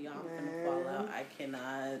salt. Y'all gonna fall out. I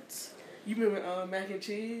cannot. You remember mac and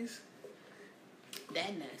cheese?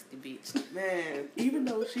 That nasty bitch. Man, even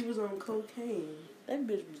though she was on cocaine. That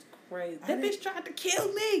bitch was crazy. That bitch tried to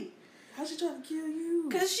kill me. How she tried to kill you?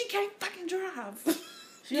 Because she can't fucking drive.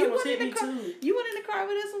 She almost hit me too. You went in the car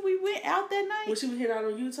with us when we went out that night? When she was hit out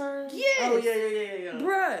on U-turn? Yes. Oh, yeah.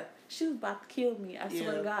 Bruh, she was about to kill me. I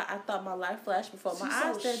swear to God, I thought my life flashed before my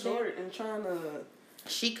eyes. She's so short and trying to...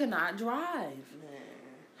 She could not drive. Man.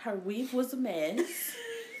 Her weave was a mess.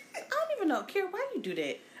 I don't even know. Kara, why you do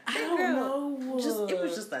that? I don't know. It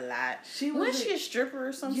was just a lot. Was she a stripper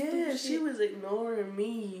or something? Yeah, she was ignoring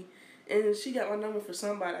me. And she got my number for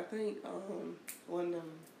somebody. I think one of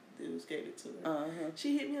them dudes gave it to her. Uh-huh.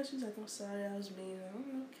 She hit me up. She was like, I'm sorry, I was mean.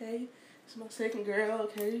 I'm okay. It's my second girl.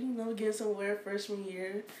 Okay, getting somewhere freshman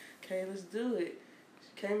year. Okay, let's do it.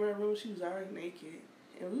 She came in her room. She was already naked.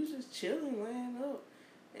 And we was just chilling, laying up.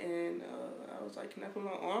 And I was like, can I put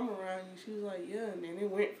my arm around you? She was like, yeah. And then it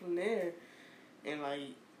went from there. And, like,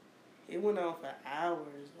 it went on for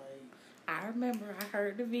hours. Like, I remember I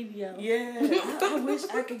heard the video. Yeah. I wish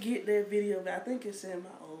I could get that video, but I think it's in my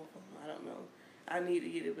old phone. I don't know. I need to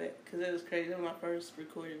get it back because that was crazy. That was my first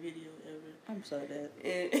recorded video ever. I'm so dead.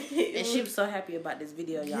 And she was so happy about this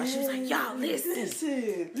video, y'all. She was like, y'all, listen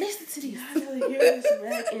to this. Y'all gotta hear this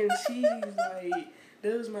mac and cheese. Like,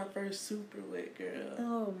 that was my first super wet girl.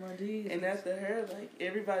 Oh, my Jesus. And after her, like,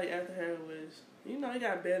 everybody after her was, it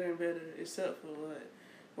got better and better, except for what?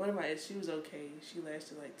 One of my ex, she was okay. She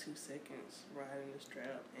lasted like 2 seconds riding the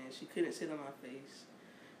strap, and she couldn't sit on my face.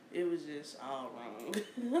 It was just all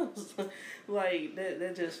wrong. Like,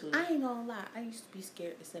 that just was... I ain't gonna lie. I used to be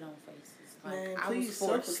scared to sit on faces. Like, man, I please was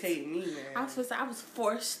forced. suffocate me, man. I was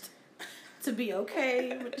forced to be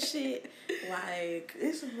okay with the shit. Like...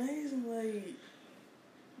 It's amazing, like...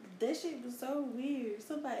 That shit was so weird.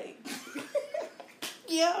 Somebody...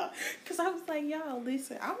 Yeah, because I was like, y'all,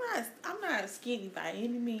 listen, I'm not skinny by any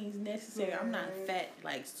means necessary. I'm not fat,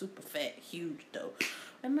 like super fat, huge though.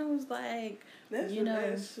 And I was like, you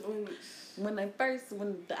know, when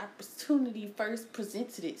the opportunity first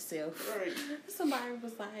presented itself, right. Somebody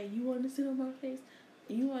was like, you want to sit on my face?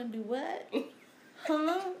 You want to do what?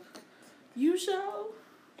 Huh? You show?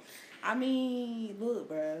 I mean, look,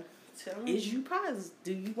 bro. Is you positive?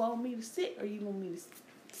 Do you want me to sit or you want me to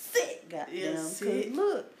sit, goddamn? Because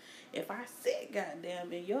look, if I sit,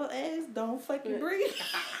 goddamn, and your ass don't fucking breathe,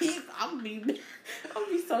 I'm be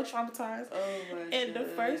so traumatized. Oh my and God. The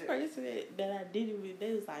first person that I did it with,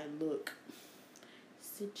 they was like, look,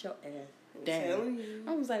 sit your ass down.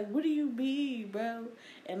 I was like, what do you mean, bro?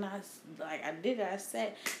 And I did it. I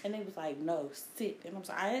sat, and they was like, no, sit. And I'm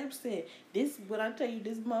like, I am sit. This, when I tell you,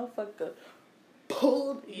 this motherfucker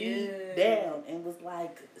pulled me down and was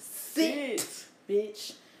like, sit,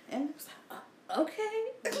 bitch. And I was like, okay.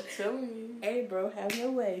 I'm telling you. Hey, bro, have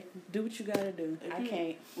your way. Do what you gotta do. I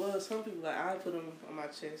can't. Well, some people, like, I put them on my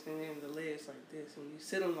chest and then the legs like this, and you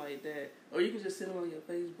sit them like that. Or you can just sit them on your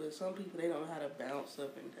face, but some people, they don't know how to bounce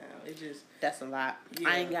up and down. It just... That's a lot. Yeah.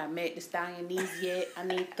 I ain't got Meg Thee Stallion knees yet. I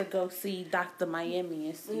need to go see Dr. Miami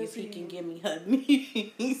and see if he can give me her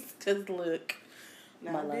knees. Because, look,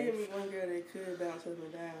 now, I did meet one girl that could bounce up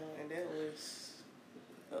and down, and that was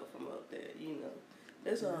up from up there, you know.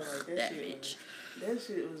 That's all, like, that shit. That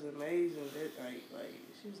shit was amazing. That like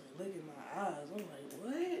she was like, look at my eyes. I'm like,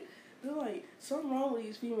 what? They're like, something wrong with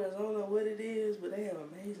these females. I don't know what it is, but they have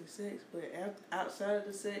amazing sex. But outside of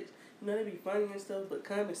the sex, you know, they be funny and stuff, but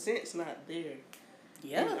common sense not there.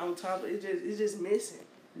 Yeah. And on top of it, it's just missing.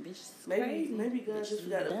 Maybe God just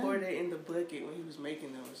forgot to pour that in the bucket when he was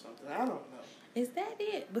making them or something. I don't know. Is that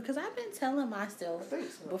it? Because I've been telling myself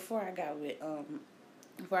before I got with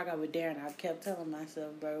Darren, I kept telling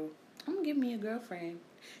myself, bro, I'm gonna give me a girlfriend.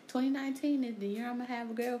 2019 is the year I'm gonna have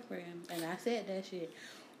a girlfriend. And I said that shit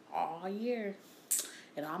all year.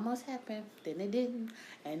 It almost happened. Then it didn't.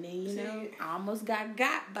 And then, you know, I almost got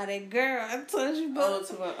by that girl. I told you about.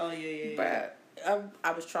 But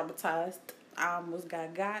I was traumatized. I almost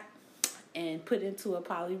got and put into a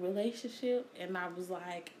poly relationship. And I was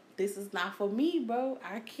like, this is not for me, bro.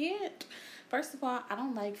 I can't. First of all, I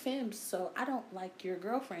don't like femmes, so I don't like your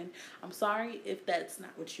girlfriend. I'm sorry if that's not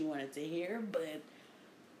what you wanted to hear, but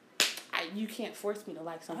you can't force me to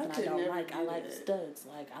like something I don't like. I like studs.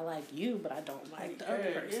 Like, I like you, but I don't like the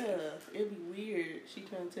other person. Yeah, it'd be weird. She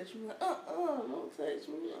trying to touch you like, don't touch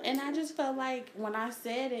me. Like, and I just felt like when I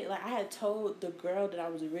said it, like I had told the girl that I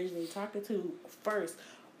was originally talking to first,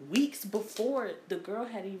 weeks before the girl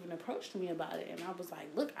had even approached me about it, and I was like,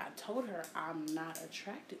 look, I told her I'm not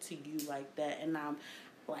attracted to you like that, and I'm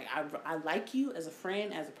like, I like you as a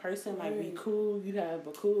friend, as a person, like, we cool, you have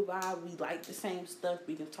a cool vibe, we like the same stuff,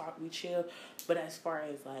 we can talk, we chill, but as far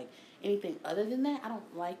as like anything other than that, I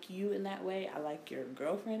don't like you in that way. I like your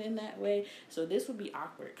girlfriend in that way, so this would be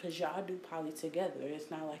awkward because y'all do poly together. It's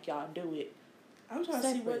not like y'all do it I'm trying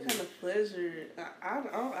to see what kind of pleasure. I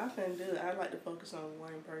can't do it. I like to focus on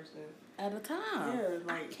one person at a time. Yeah,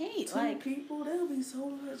 like, I can't. Two like people, there'll be so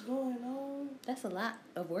much going on. That's a lot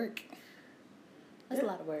of work. That's a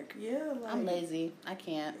lot of work. Yeah, like, I'm lazy. I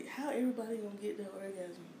can't. How everybody gonna get their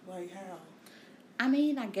orgasm? Like, how? I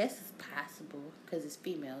mean, I guess it's possible because it's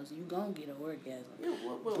females. You gonna get an orgasm. Yeah,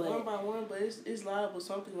 but one by one. But it's liable.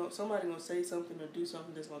 Somebody gonna say something or do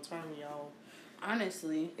something that's gonna turn me off.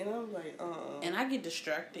 Honestly. And I'm like, And I get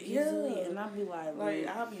distracted easily, and I'll be like,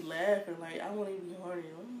 I'll be laughing, like, I won't even be horny.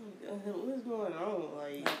 What's going on?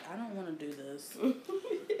 Like I don't want to do this.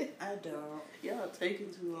 I don't. Y'all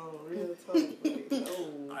taking too long, real talk.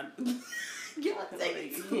 Like, no. Y'all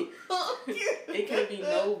taking too long. It can't be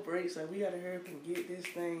no breaks. Like, we gotta hurry up and get this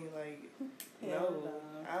thing. Like, no.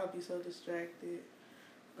 I'll be so distracted.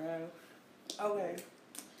 Bro. Okay.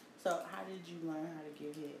 So, how did you learn how to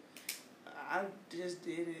give head? I just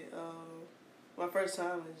did it. My first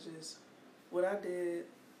time is just what I did.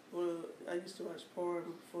 Well, I used to watch porn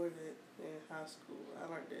before that in high school.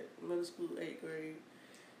 I learned that middle school, 8th grade,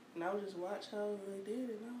 and I would just watch how they did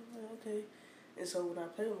it. And I was like, okay. And so when I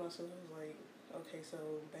played with myself, I was like, okay, so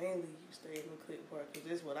mainly you stay in the clip part because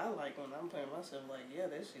that's what I like when I'm playing myself. Like, yeah,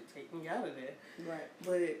 that shit take me out of there. Right.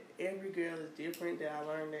 But every girl is different. That I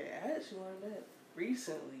learned that. I actually learned that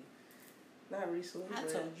recently. Not recently. I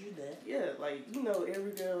told you that. Yeah, like, you know,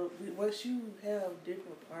 every girl, once you have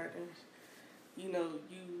different partners, you know,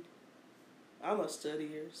 I'm a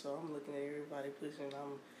studier, so I'm looking at everybody pushing,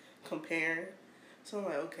 I'm comparing. So I'm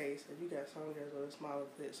like, okay, so you got some girls with a smaller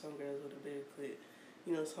clit, some girls with a bigger clit.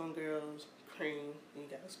 You know, some girls cream, and you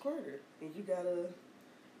got a squirter, and you got a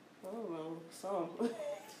I don't know, some.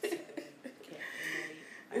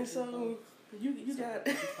 And so you got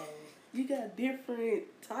you got different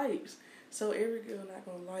types. So every girl not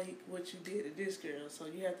gonna like what you did to this girl. So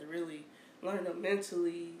you have to really learn them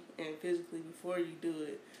mentally and physically before you do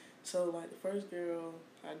it. So like the first girl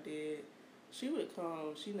I did, she would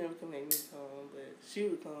come. She never could make me come, but she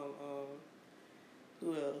would come.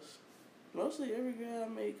 Who else? Mostly every girl I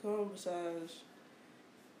made come besides,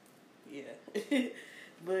 yeah.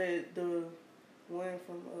 But the one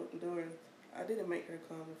from up north, I didn't make her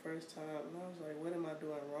come the first time, and I was like, what am I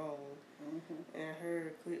doing wrong? Mm-hmm. And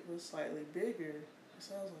her clit was slightly bigger,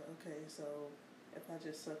 so I was like, okay, so if I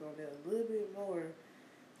just suck on that a little bit more,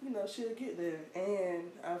 she'll get there.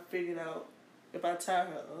 And I figured out if I tie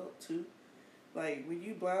her up too, like when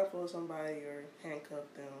you blindfold somebody or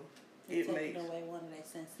handcuff them, it makes away one of their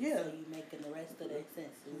senses. Yeah. So you making the rest of their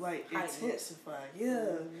senses like intensify. Yeah.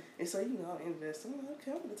 Mm-hmm. And so I'm investing. I'm like,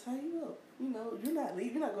 okay, I'm gonna tie you up. You're not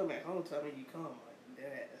leaving. You're not going back home till you come. Like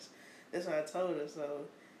that. That's what I told her. So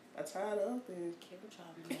I tied her up and Carol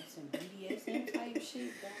tried to do some BDSM type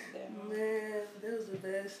shit. Goddamn. Man, that was the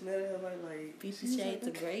best night of my life. 50 Shades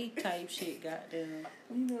of Grey type shit. Goddamn.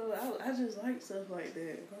 I just like stuff like that.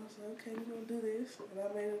 And I was like, okay, we're gonna do this. And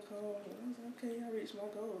I made her call. And I was like, okay, I reached my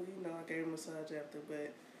goal. I gave her a massage after.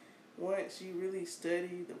 But once you really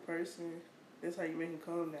study the person, that's how you make them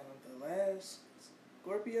calm down. The last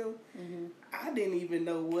Scorpio, mm-hmm. I didn't even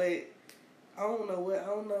know what. I don't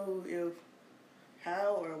know if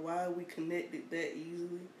how or why we connected that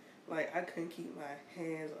easily. Like, I couldn't keep my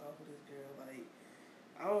hands off of this girl. Like,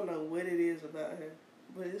 I don't know what it is about her,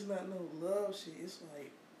 but it's not no love shit. It's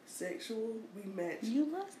like sexual. We match. You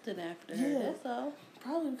lusted after her. That's all.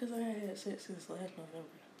 Probably because I hadn't had sex since last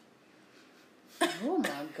November. Oh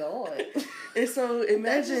my God. And so imagine.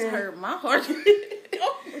 That just hurt my heart.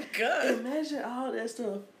 Oh my God. Imagine all that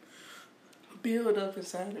stuff build up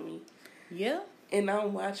inside of me. Yeah. And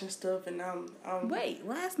I'm watching stuff, and I'm Wait,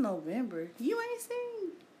 last November you ain't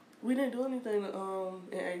seen? We didn't do anything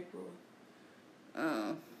in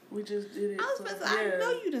April. We just did it. I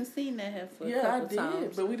know you done seen that here for a couple times. I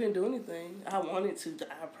did, but we didn't do anything. I wanted to.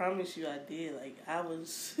 I promise you, I did. Like I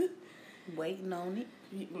was waiting on it.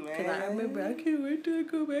 Man, I remember I can't wait till I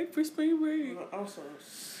go back for spring break. I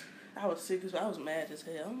was sick as I was mad as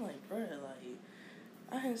hell. I'm like, bro, like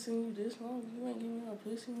I hadn't seen you this long. You ain't giving me no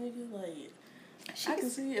pussy, nigga. Like. I can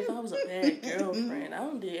see if I was a bad girlfriend. I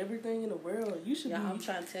done did everything in the world. You should be. I'm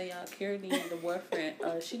trying to tell y'all, Kara needed the boyfriend.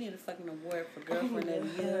 She needed a fucking award for girlfriend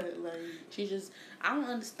of the year. Like, she just, I don't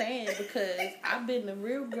understand because I've been the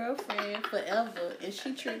real girlfriend forever, and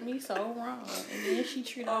she treated me so wrong, and then she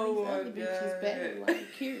treated all these other bitches better. Like,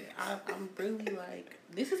 Kara, I'm really like,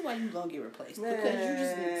 this is why you gonna get replaced because you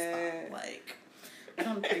just need to stop. Like, I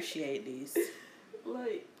don't appreciate this.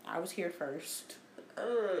 Like, I was here first.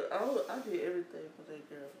 I did everything for that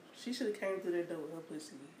girl. She should have came through that door with her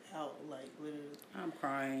pussy out, like, literally. I'm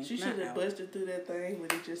crying. She should have busted through that thing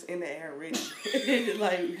with it just in the air ready.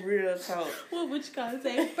 Like, real talk. What would you call it?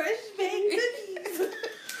 Say, fresh baked cookies.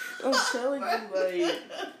 I'm telling you,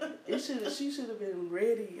 like, she should have been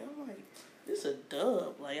ready. I'm like, this a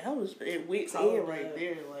dub. Like, I was at wit's end right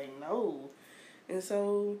there. Like, no. And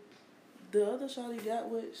so, the other shawty got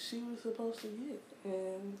what she was supposed to get.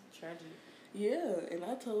 And tragedy. Yeah, and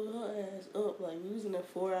I told her ass up, like, we was in there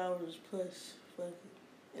 4 hours plus fucking,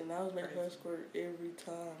 and I was making her squirt every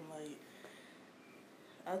time, like,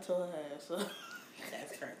 I told her ass up.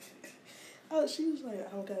 That's crazy. Oh, she was like,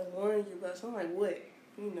 I don't gotta warn you about something. I'm like, what?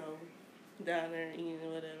 Down there eating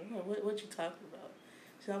or whatever. I'm like, what you talking about?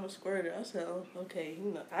 She said, I'm a squirter. I said, oh, okay,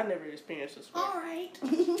 I never experienced a squirt. Alright.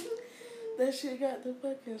 That shit got the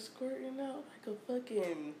fucking squirting out like a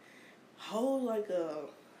fucking hole, like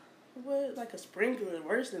a sprinkler,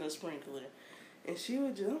 worse than a sprinkler. And she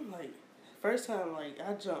would just, I'm like, first time, like,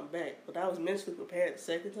 I jumped back, but I was mentally prepared the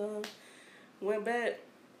second time. Went back,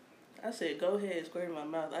 I said, go ahead, squirt in my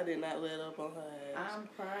mouth. I did not let up on her ass. I'm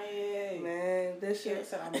crying. Man, that shit.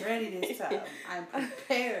 Said, I'm ready this time. I'm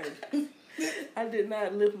prepared. I did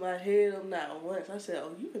not lift my head up not once. I said,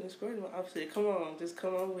 oh, you finna squirt in my mouth. I said, come on, just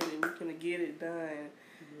come on with it. We finna get it done.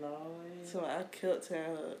 Lord. So I kept telling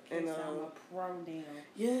her, and I'm a pro now.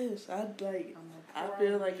 Yes, I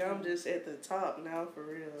feel like I'm just at the top now for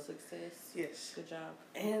real. Success. Yes. Good job.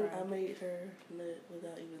 And I made her nut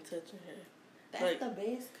without even touching her. That's like, the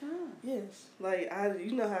best kind. Yes, like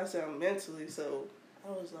you know how I sound mentally, so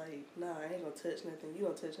I was like, nah, I ain't gonna touch nothing. You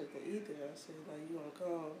don't touch nothing either. I said, like, you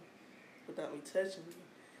gonna come without me touching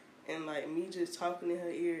me, and like me just talking in her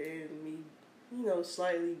ear and me.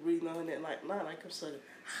 Slightly breathing on it, like, not like I'm sucking,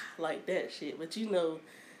 like that shit. But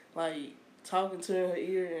like, talking to her in her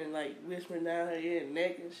ear and like whispering down her ear and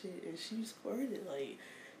neck and shit, and she squirted. Like,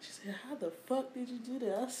 she said, "How the fuck did you do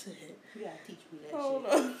that?" I said, "You gotta teach me that shit. No.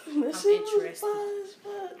 I'm interested.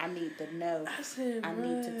 I need to know. I said, I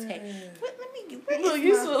need to take. Let me get.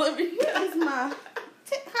 Where is my?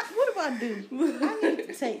 What do I do? I need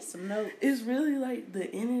to take some notes. It's really like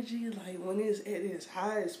the energy, like when it's at its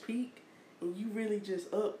highest peak, and you really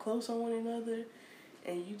just up close on one another,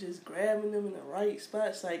 and you just grabbing them in the right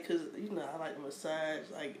spots, like, cause I like the massage.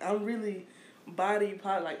 Like, I'm really body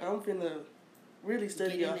part. Like, I'm finna really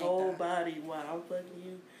study your whole body while I'm fucking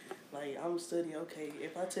you. Like, I'm studying. Okay,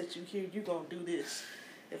 if I touch you here, you gonna do this.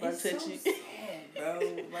 If it's I touch so you, sad, bro.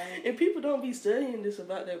 Like, and people don't be studying this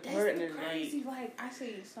about their partners. Crazy. Like, I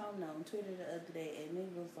seen something on Twitter the other day, and it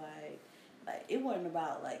was like it wasn't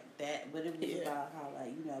about like that, but it was about how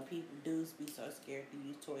like dudes be so scared to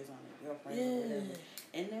use toys on their girlfriends or whatever.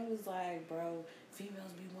 And it was like, bro,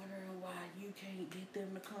 females be wondering why you can't get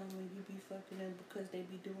them to come when you be fucking them because they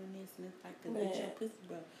be doing this, and it's like the your pussy,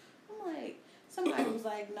 bro. I'm like. Somebody was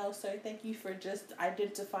like, "No, sir, thank you for just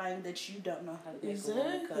identifying that you don't know how to make a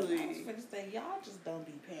woman come." I was going to say, y'all just don't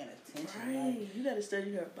be paying attention. Right. Like, you got to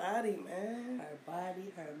study her body, man. Her body,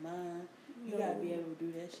 her mind. You got to be able to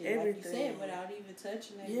do that shit. Everything. Like you said, without even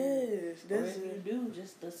touching it. Yes. Or if you do,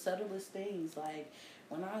 just the subtlest things. Like,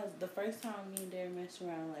 when I was, the first time me and Darren messed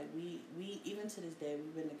around, like, we even to this day,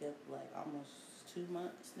 we've been together, like, almost 2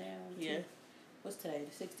 months now. Yeah. What's today,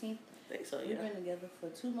 the 16th? I think so, yeah. We've been together for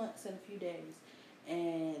 2 months and a few days.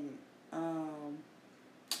 And, I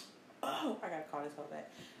gotta call this whole back.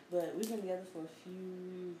 But we've been together for a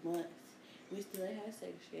few months. We still ain't had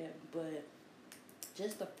sex yet, but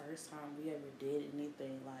just the first time we ever did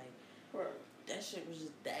anything, like, that shit was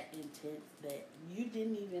just that intense that you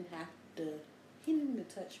didn't even have to, he didn't even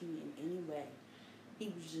touch me in any way. He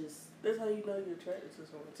was just... That's how you know you're attracted to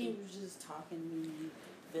someone, too. He was just talking to me,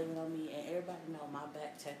 feeling on me, and everybody know my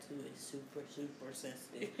back tattoo is super, super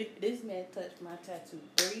sensitive. This man touched my tattoo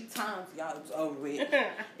 3 times. Y'all, it was over with.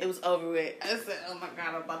 It was over with. I said, "Oh my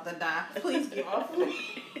God, I'm about to die. Please get off of me.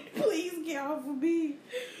 Please get off of me."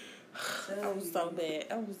 I was so bad.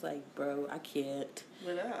 I was like, bro, I can't.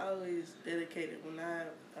 But I always dedicated when I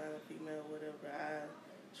find a female, whatever, I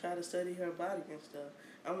try to study her body and stuff.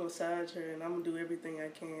 I'm going to massage her and I'm going to do everything I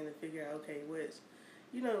can to figure out, okay,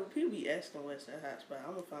 people be asking what's that hot spot.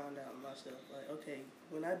 I'm going to find out myself. Like, okay,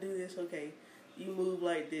 when I do this, okay, you move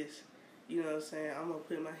like this. You know what I'm saying? I'm going to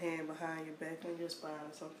put my hand behind your back on your spine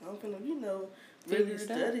or something. I'm going to, really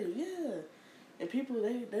study. Yeah. And people,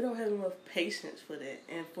 they don't have enough patience for that.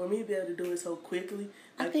 And for me to be able to do it so quickly.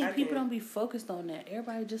 I think people don't be focused on that.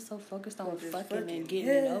 Everybody just so focused on fucking and getting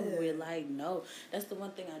it over with. Like, no. That's the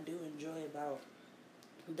one thing I do enjoy about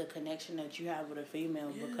the connection that you have with a female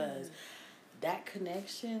because that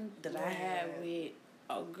connection that I had with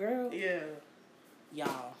a girl,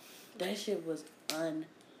 y'all, that shit was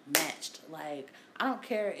unmatched. Like, I don't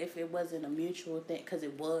care if it wasn't a mutual thing, because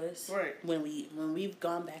it was. Right. When we've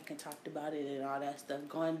gone back and talked about it and all that stuff,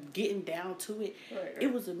 getting down to it,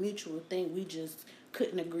 it was a mutual thing. We just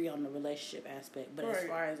couldn't agree on the relationship aspect. But as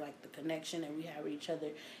far as like the connection that we had with each other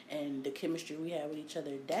and the chemistry we had with each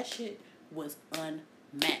other, that shit was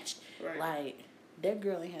unmatched. Right. Like, that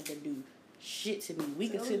girl ain't had to do shit to me. We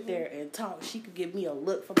could sit there and talk. She could give me a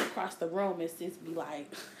look from across the room and sis be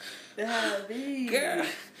like, "Girl,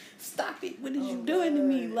 stop it. What is you doing to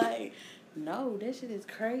me?" Like, no, that shit is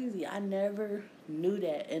crazy. I never knew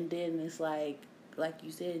that. And then it's like you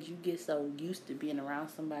said, you get so used to being around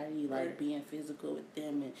somebody, like being physical with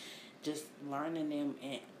them and just learning them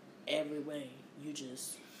in every way. You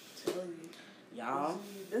just tell you. Y'all.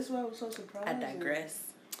 That's why I was so surprised. I digress.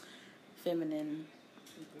 Feminine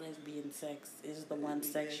lesbian sex is the one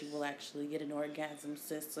sex you will actually get an orgasm,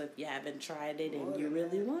 sis. So if you haven't tried it and you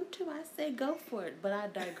really want to, I say go for it. But I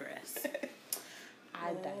digress.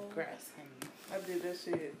 I digress, honey. I did that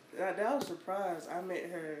shit. I was surprised. I met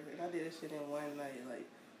her and I did that shit in one night. Like,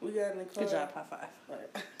 we got in the car. Good job, high five.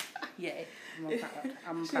 Like, yay. I'm a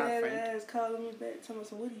proud she had friend. her ass calling me back, telling me,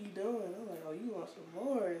 "So what are you doing?" I'm like, "Oh, you want some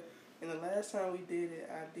more?" And the last time we did it,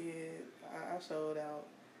 I showed out.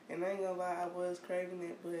 And I ain't gonna lie, I was craving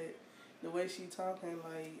it, but the way she talking,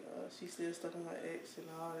 like, she still stuck on her ex and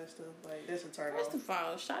all that stuff, like, that's a turn off. First of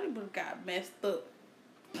all, Shawty would got messed up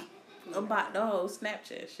about the whole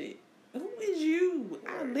Snapchat shit. Who is you?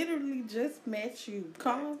 I literally just met you.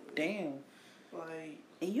 Calm down. Like,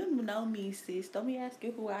 and you know me, sis. Don't be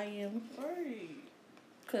asking who I am. Right.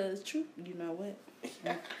 Cause truth, you know what?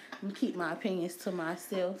 I'm gonna keep my opinions to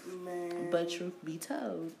myself. Man. But truth be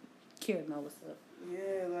told, Kira know what's up.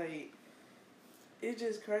 Yeah, like, it's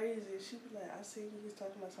just crazy. She be like, I see you was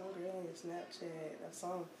talking about some girl on your Snapchat or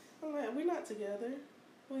something. I'm like, we're not together.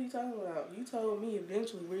 What are you talking about? You told me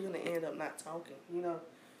eventually we're going to end up not talking, you know,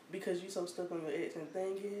 because you so stuck on your ex. And the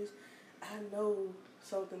thing is, I know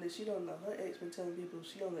something that she don't know. Her ex been telling people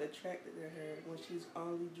she only attracted to her when she's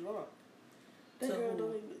only drunk. That girl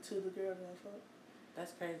don't even, to the girl that I fucked.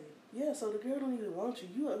 That's crazy. Yeah, so the girl don't even want you.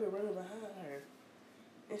 You up here running behind her.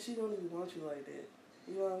 And she don't even want you like that.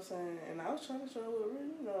 You know what I'm saying? And I was trying to show her,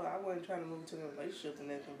 you know, I wasn't trying to move to a relationship or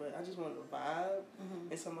nothing, but I just wanted a vibe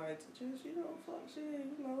and somebody to just, you know, fuck shit,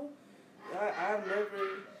 you know.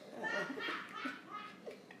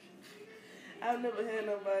 I've never had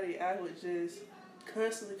nobody I would just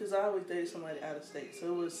constantly, because I always dated somebody out of state, so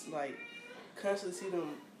it was like constantly see them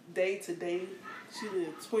day to day. She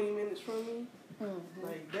lived 20 minutes from me.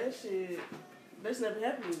 Like that shit, that's never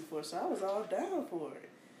happened to me before, so I was all down for it.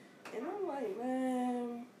 And I'm like,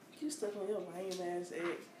 man, you stuck on your lame ass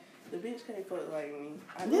ex. The bitch can't fuck like me.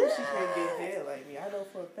 I know she can't get head like me. I know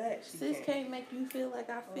for a fact she Sis can't make you feel like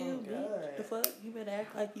I feel, bitch. The fuck? You better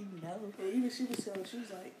act like you know. And even she was telling, she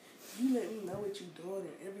was like, you let me know what you doing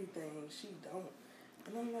and everything. She don't.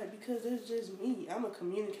 And I'm like, because that's just me. I'm a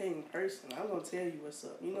communicating person. I'm going to tell you what's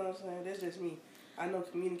up. You know what I'm saying? That's just me. I know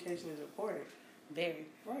communication is important. Very.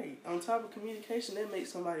 Right. On top of communication, that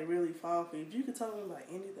makes somebody really fall for you. If you could talk to me about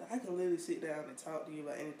anything, I can literally sit down and talk to you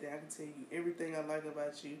about anything. I can tell you everything I like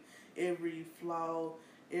about you, every flaw,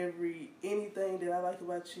 anything that I like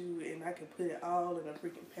about you, and I can put it all in a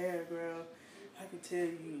freaking paragraph. I can tell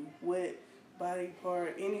you what body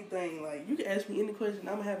part, anything. Like, you can ask me any question,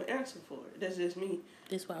 I'm going to have an answer for it. That's just me.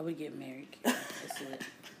 That's why we get married. That's it.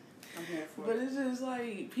 I'm here for But it. it's just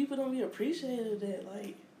like, people don't be appreciative of that.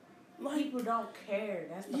 Like, people don't care.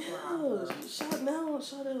 That's the problem.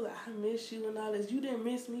 Shout out, like, I miss you and all this. You didn't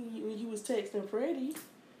miss me when you was texting Freddie.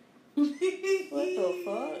 What the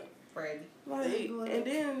fuck? Freddie. Like, and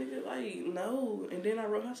then like, no. And then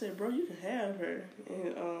I said, bro, you can have her.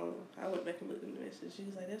 And I went back and looked at the message. She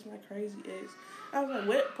was like, that's my crazy ex. I was like,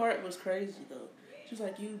 what part was crazy though? She was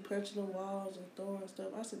like, you punching the walls and throwing stuff.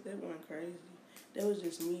 I said, that wasn't crazy. That was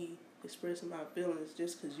just me expressing my feelings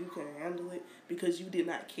just because you couldn't handle it, because you did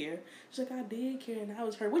not care. She's like, I did care and I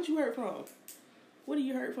was hurt. What you hurt from? What are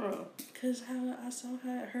you hurt from? Because how I saw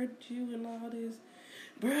how it hurt you and all this.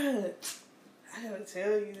 Bruh, I gotta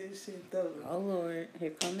tell you this shit though. Oh Lord,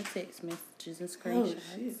 here come the text messages and screenshots.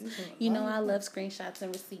 Oh, shit. You know I love screenshots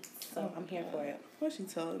and receipts, so I'm here for it. What she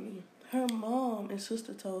told me? Her mom and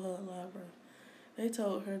sister told her a lie, bro. They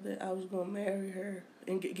told her that I was gonna marry her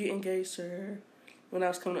and get engaged to her when I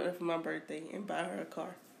was coming up there for my birthday and buy her a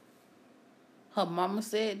car. Her mama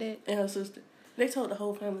said that? And her sister. They told the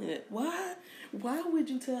whole family that. Why? Why would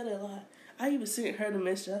you tell that lie? I even sent her the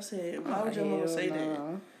message. I said, why would your mama say that?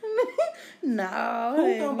 No.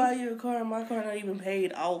 Who gonna buy you a car and my car not even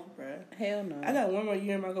paid off, bruh? Hell no. I got one more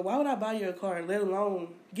year in my car. Why would I buy you a car, let alone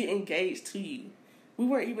get engaged to you? We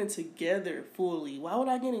weren't even together fully. Why would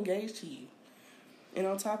I get engaged to you? And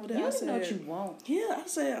on top of that, I said, know what you want. Yeah, I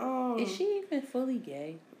said, is she even fully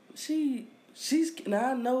gay? She's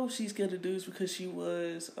now I know she's scared of dudes because she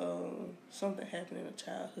was something happened in her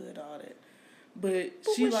childhood, all that. But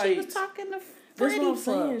she like she was talking to that's Freddie. what I'm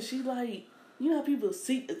saying. She like, you know how people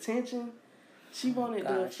seek attention. She wanted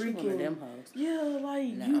the freaking. She wanted them hoes. Yeah,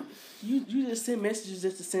 like no. you just send messages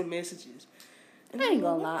just to send messages. And I ain't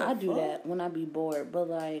gonna lie, I do that when I be bored. But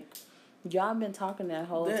like, y'all been talking that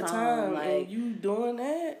whole time. Like, and you doing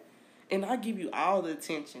that, and I give you all the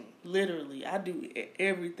attention. Literally, I do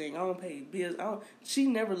everything. I don't pay bills. She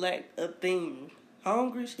never lacked a thing.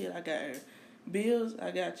 Hungry, shit, I got her. Bills,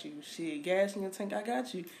 I got you. Shit, gas in your tank, I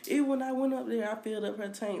got you. Even when I went up there, I filled up her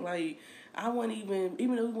tank. Like, I wasn't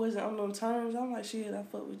even though we wasn't on them terms, I'm like, shit, I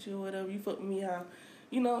fuck with you or whatever. You fuck with me how,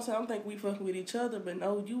 you know what I'm saying? I'm thinking we fucking with each other, but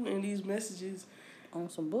no, you in these messages. On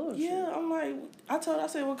some bullshit. Yeah, I'm like, I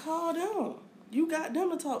said, well, call them. You got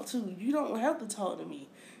them to talk to. You don't have to talk to me.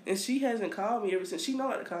 And she hasn't called me ever since. She know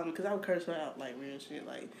how to call me because I would curse her out like real shit.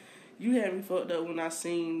 Like, you had me fucked up when I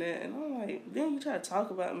seen that. And I'm like, then you try to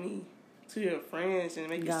talk about me to your friends and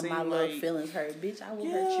make it seem like... Got my little feelings hurt. Bitch, I will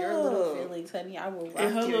hurt your little feelings, honey. I will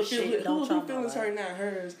rock your shit. Don't her feelings hurt, not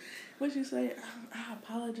hers. What you say? I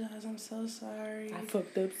apologize. I'm so sorry. I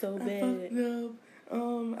fucked up so bad. I fucked up.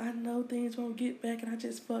 I know things won't get back and I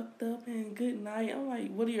just fucked up and good night. I'm like,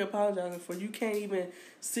 what are you apologizing for? You can't even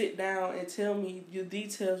sit down and tell me your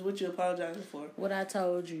details, what you're apologizing for. What I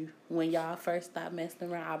told you when y'all first stopped messing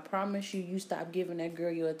around, I promise you stop giving that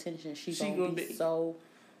girl your attention. She gonna be so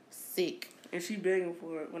sick. And she begging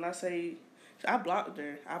for it. When I say I blocked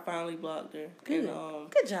her. I finally blocked her. Good.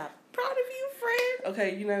 And, good job. Proud of you, friend.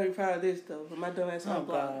 Okay, you're not even proud of this though. But my dumb ass, I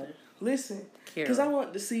blocked her. Listen, because I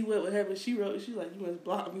wanted to see what would happen. She wrote, she like, you must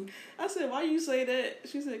block me. I said, why you say that?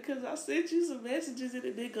 She said, because I sent you some messages and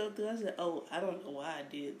it didn't go through. I said, oh, I don't know why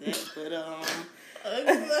I did that, but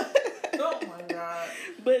oh my God.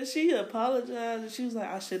 But she apologized and she was like,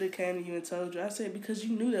 I should have came to you and told you. I said, because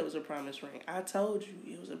you knew that was a promise ring. I told you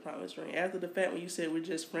it was a promise ring. After the fact when you said we're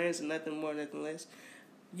just friends and nothing more, nothing less,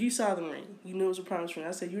 you saw the ring. You knew it was a promise ring.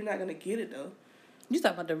 I said, you're not going to get it though. You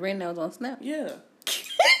talking about the ring that was on Snap? Yeah.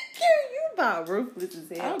 You about ruthless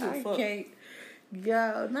as hell. I can't.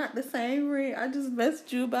 Yo, not the same ring I just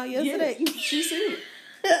messaged you about yesterday. Yeah, she said it.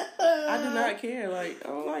 I do not care. Like,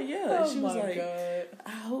 I'm like, yeah. Oh she was like, God. I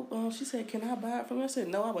hope, she said, can I buy it from you? I said,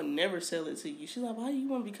 no, I would never sell it to you. She's like, why do you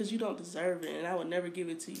want it? Because you don't deserve it, and I would never give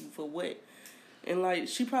it to you for what? And, like,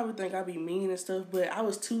 she probably think I be mean and stuff, but I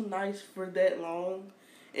was too nice for that long,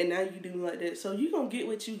 and now you do me like that. So you gonna get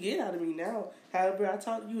what you get out of me now. However I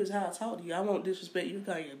talk to you is how I talk to you. I won't disrespect you,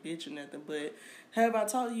 call you a bitch or nothing, but however I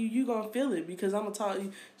talk to you, you gonna feel it because I'm gonna talk to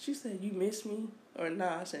you. She said, you miss me? Or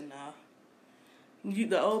nah? I said, nah.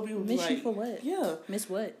 The old people miss like, you for what? Yeah. Miss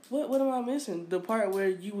what? What am I missing? The part where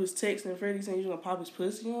you was texting Freddie saying you gonna pop his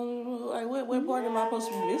pussy on? Like, what part am I supposed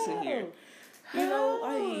to be missing here? You know,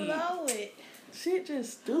 like, shit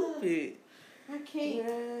just stupid. I can't.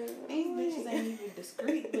 Yeah. These bitches ain't even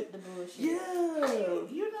discreet with the bullshit. Yeah.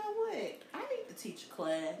 You know what? I need to teach a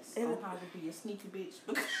class on how to be a sneaky bitch.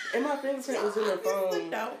 And my fingerprint was in her phone.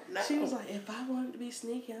 No. She was like, if I wanted to be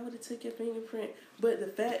sneaky, I would have took your fingerprint. But the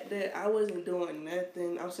fact that I wasn't doing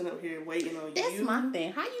nothing, I'm sitting up here waiting on you. That's my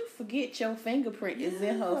thing. How you forget your fingerprint is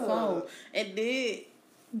in her phone? And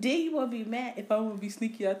then you want to be mad if I want to be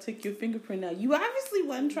sneaky, I took your fingerprint out. You obviously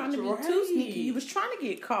wasn't trying to be too sneaky. You was trying to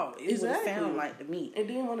get caught. It would sound like to me. And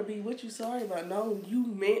then want to be what you sorry about. No, you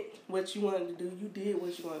meant what you wanted to do. You did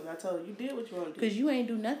what you wanted to do. I told you did what you wanted to do. Because you ain't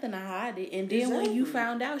do nothing to hide it. And then when you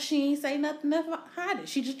found out, she ain't say nothing to hide it.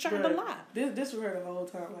 She just tried to lie. This was her the whole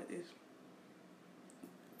time like this.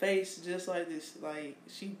 Face just like this. Like,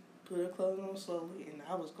 she put her clothes on slowly and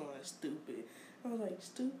I was going stupid. I was like,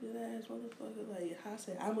 stupid ass motherfucker. Like, I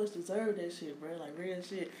said, I must deserve that shit, bro. Like, real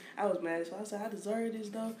shit. I was mad. So I said, I deserve this,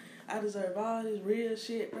 though. I deserve all this real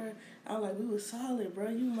shit, bro. I was like, we was solid, bro.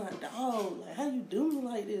 You my dog. Like, how you do me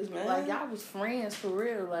like this, man? Like, y'all was friends for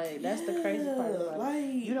real. Like, that's the crazy part.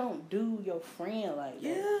 Like, you don't do your friend like that.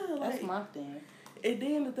 Yeah, that's my thing. And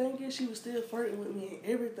then the thing is, she was still flirting with me and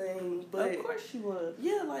everything. But of course she was.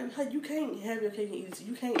 Yeah, like, you can't have your cake and eat it.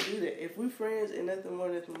 You can't do that. If we friends and nothing more,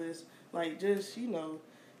 nothing less, like, just, leave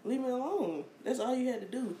me alone. That's all you had to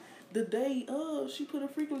do. The day of, she put a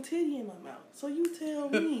freaking titty in my mouth. So you tell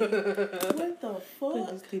me, what the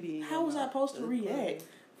fuck? How was I supposed to react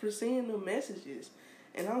for seeing the messages?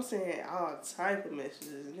 And I'm saying all type of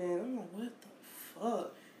messages. And then I'm like, what the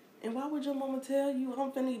fuck? And why would your mama tell you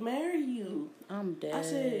I'm finna marry you? I'm dead. I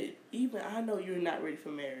said, even I know you're not ready for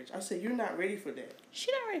marriage. I said, you're not ready for that.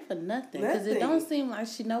 She not ready for nothing. Because it don't seem like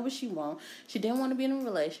she know what she want. She didn't want to be in a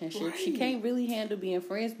relationship. Right. She can't really handle being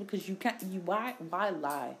friends because you can't. Why lie?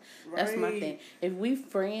 Right. That's my thing. If we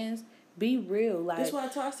friends, be real. Like, that's why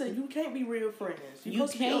I said you can't be real friends. You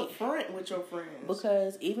can't be upfront with your friends.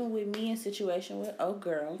 Because even with me in situation with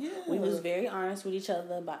girl, we was very honest with each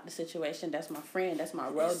other about the situation. That's my friend. That's my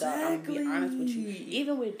road dog. I'm gonna be honest with you.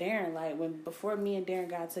 Even with Darren, like before me and Darren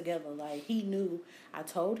got together, like he knew. I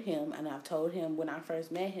told him, and I've told him when I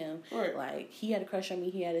first met him, like he had a crush on me.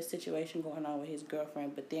 He had a situation going on with his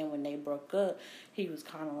girlfriend, but then when they broke up, he was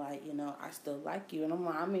kind of like, I still like you, and I'm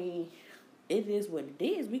like, I mean. It is what it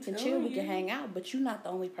is. We can chill, we can hang out, but you're not the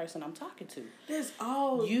only person I'm talking to. That's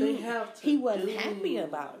all they have to He wasn't happy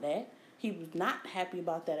about that. He was not happy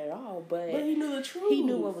about that at all, but he knew the truth. He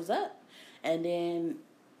knew what was up. And then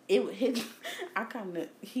he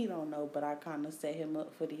don't know, but I kind of set him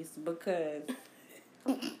up for this because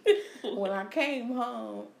when I came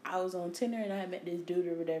home, I was on Tinder and I had met this dude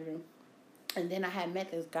or whatever. And then I had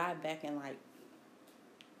met this guy back in like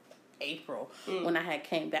April when I had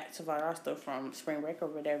came back to Valdosta from spring break or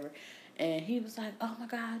whatever, and he was like, oh my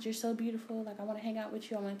God, you're so beautiful, like I want to hang out with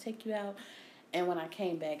you, I want to take you out. And when I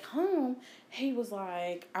came back home, he was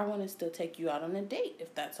like, I want to still take you out on a date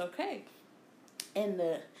if that's okay. And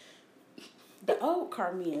the old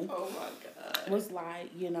Carmia was like,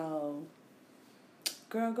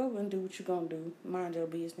 girl, go and do what you gonna do. Mind your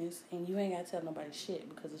business. And you ain't gotta tell nobody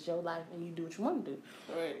shit because it's your life and you do what you want to do.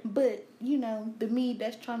 Right. But, the me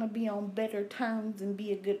that's trying to be on better terms and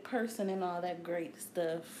be a good person and all that great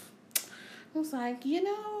stuff, I was like,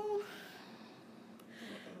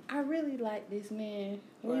 I really like this man.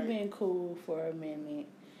 We've been cool for a minute.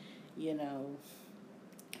 You know,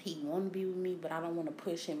 he want to be with me, but I don't want to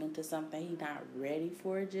push him into something he's not ready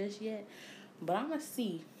for just yet. But I want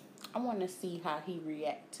to see how he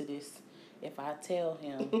react to this if I tell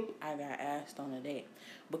him I got asked on a date.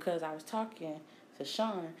 Because I was talking to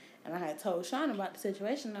Sean, and I had told Sean about the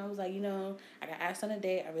situation. I was like, you know, I got asked on a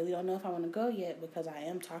date. I really don't know if I want to go yet because I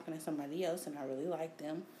am talking to somebody else, and I really like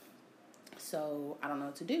them. So I don't know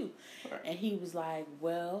what to do. Right. And he was like,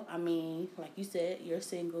 well, I mean, like you said, you're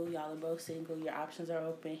single. Y'all are both single. Your options are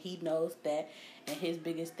open. He knows that. And his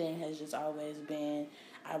biggest thing has just always been,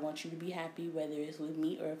 I want you to be happy, whether it's with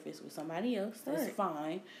me or if it's with somebody else. That's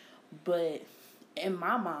fine. But in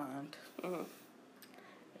my mind,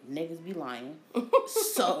 niggas be lying.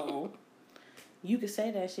 So you can say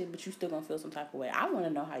that shit, but you still gonna feel some type of way. I want to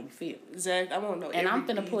know how you feel. Exactly. I want to know and I'm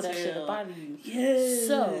finna pull that shit up out of you. Yes.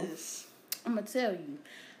 So I'm gonna tell you.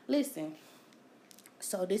 Listen.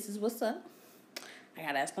 So this is what's up. I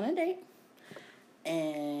got asked on a date,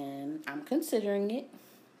 and I'm considering it.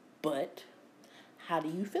 But how do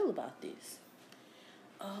you feel about this?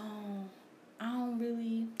 I don't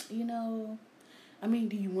really, you know. I mean,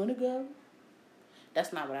 do you want to go?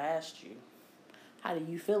 That's not what I asked you. How do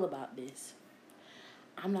you feel about this?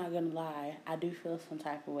 I'm not gonna lie, I do feel some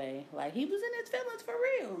type of way. Like, he was in his feelings for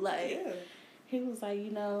real. Like, he was like,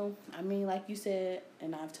 you know, I mean, like you said,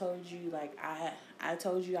 and I've told you, like, I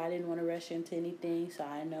told you I didn't want to rush into anything, so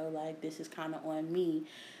I know, like, this is kind of on me.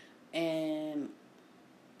 And,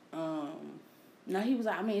 no, he was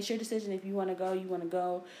like, I mean, it's your decision. If you want to go, you want to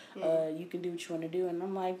go. You can do what you want to do. And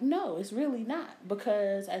I'm like, no, it's really not.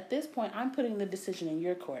 Because at this point, I'm putting the decision in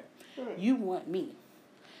your court. You want me.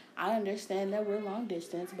 I understand that we're long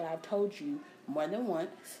distance, but I've told you more than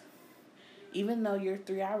once, even though you're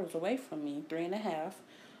 3 hours away from me, 3.5,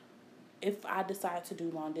 if I decide to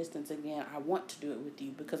do long distance again, I want to do it with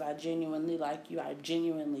you because I genuinely like you. I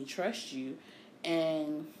genuinely trust you.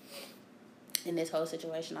 And in this whole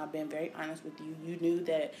situation, I've been very honest with you. You knew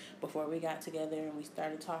that before we got together and we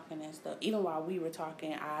started talking and stuff, even while we were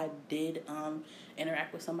talking, I did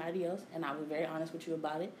interact with somebody else, and I was very honest with you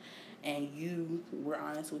about it. And you were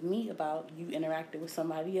honest with me about you interacted with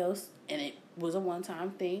somebody else, and it was a one-time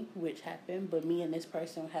thing, which happened, but me and this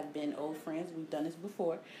person have been old friends. We've done this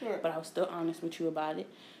before, but I was still honest with you about it.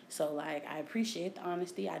 So, like, I appreciate the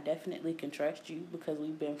honesty. I definitely can trust you because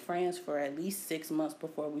we've been friends for at least 6 months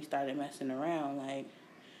before we started messing around. Like,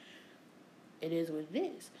 it is what it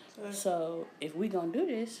is. So, if we gonna do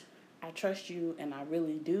this, I trust you, and I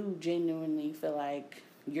really do genuinely feel like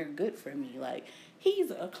you're good for me. Like,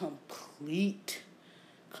 he's a complete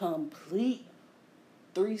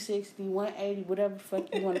 360, 180, whatever the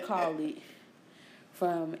fuck you want to call it,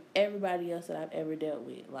 from everybody else that I've ever dealt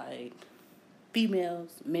with. Like,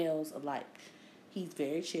 females, males alike. He's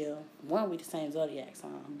very chill. One with the same zodiac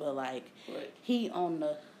sign, but like, he on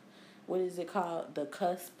the, what is it called? The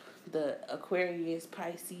cusp, the Aquarius,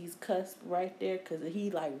 Pisces cusp right there, because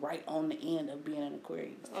he like right on the end of being an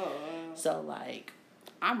Aquarius. So like,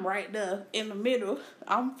 I'm right there in the middle.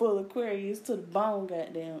 I'm full Aquarius to the bone,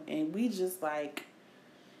 goddamn, and we just like,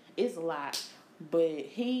 it's a lot. But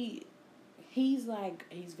he's like,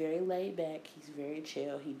 he's very laid back. He's very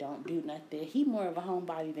chill. He don't do nothing. He more of a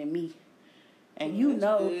homebody than me. And you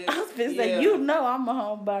know, good. I was gonna say, you know I'm a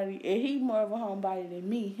homebody, and he more of a homebody than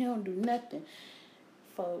me. He don't do nothing.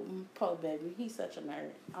 Poor baby, he's such a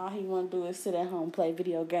nerd. All he want to do is sit at home, play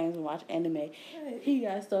video games, and watch anime. He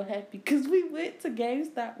got so happy because we went to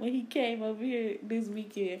GameStop when he came over here this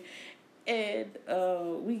weekend. And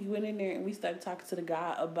we went in there and we started talking to the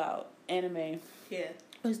guy about anime. Yeah.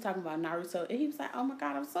 We was talking about Naruto, and he was like, oh my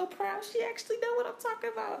God, I'm so proud. She actually know what I'm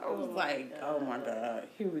talking about. I was like, oh my God,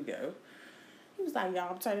 here we go. He was like,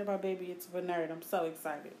 y'all, I'm turning my baby into a nerd. I'm so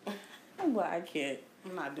excited. I'm like, I can't.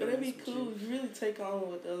 I'm not doing this. But it'd be cool. You really take on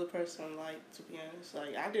what the other person liked, to be honest.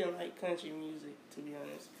 Like, I didn't like country music, to be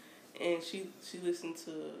honest. And she listened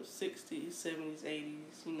to 60s, 70s,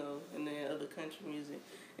 80s, you know, and then other country music.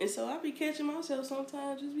 And so I be catching myself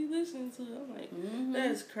sometimes just be listening to it. I'm like,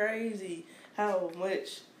 that's crazy how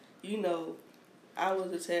much, you know, I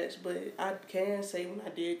was attached. But I can say when I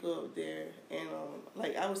did go up there and,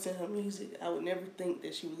 like, I would send her music, I would never think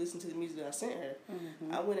that she would listen to the music that I sent her.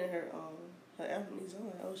 I went in her Apple Music. I'm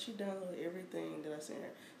like, oh, she downloaded everything that I sent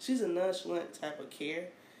her. She's a nonchalant type of care.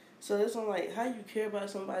 So that's on like how you care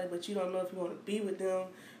about somebody, but you don't know if you want to be with them.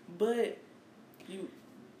 But you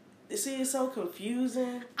see, it's so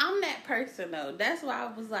confusing. I'm that person though. That's why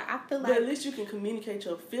I was like, I feel like. But at least you can communicate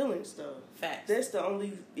your feelings though. Facts. That's the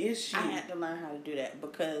only issue. I had to learn how to do that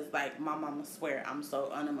because, like, my mama swear I'm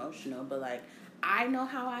so unemotional, but like, I know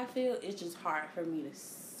how I feel. It's just hard for me to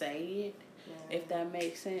say it, if that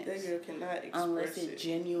makes sense. That girl cannot express unless it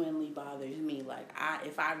genuinely bothers me. Like,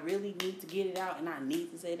 if I really need to get it out and I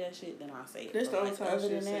need to say that shit, then I'll say it. That's the only time other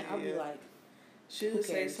than that, I'll be like, she'll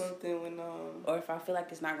say something when or if I feel like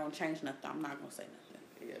it's not gonna change nothing, I'm not gonna say nothing.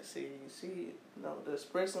 Yeah, see, no, the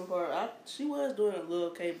expressing part, she was doing a little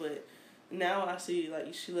okay, but now I see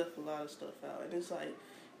like she left a lot of stuff out, and it's like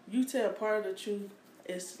you tell part of the truth,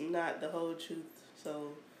 it's not the whole truth. So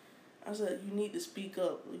I was like, you need to speak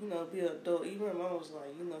up, be an adult. Even my mom was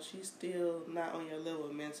like, she's still not on your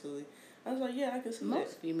level mentally. I was like, yeah, I can see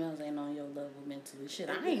Most females ain't on your level mentally. Shit,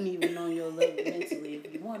 I ain't even on your level mentally.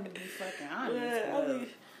 If you want to be fucking honest. Yeah,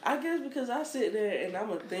 I guess because I sit there and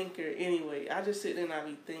I'm a thinker anyway. I just sit there and I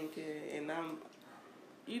be thinking, and I'm,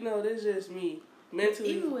 that's just me. Mentally.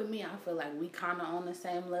 Even with me, I feel like we kind of on the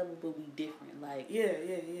same level, but we different. Like, yeah.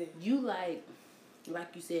 You like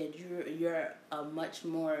you said, you're much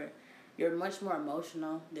more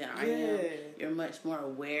emotional than I am. You're much more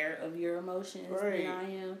aware of your emotions than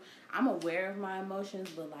I am. I'm aware of my emotions,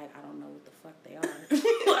 but like I don't know what the fuck they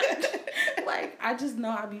are. like I just know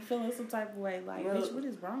I be feeling some type of way. Like, bitch, what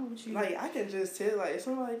is wrong with you? Like I can just tell, like if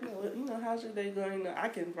somebody, how's your day going? I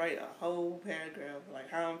can write a whole paragraph, like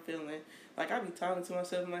how I'm feeling. Like I be talking to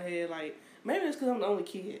myself in my head. Like maybe it's because I'm the only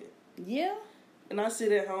kid. Yeah. And I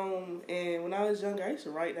sit at home, and when I was younger, I used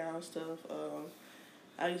to write down stuff.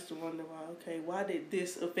 I used to wonder why did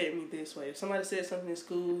this affect me this way? If somebody said something in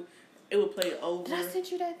school, it would play over. Did I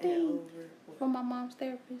send you that thing from my mom's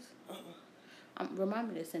therapist?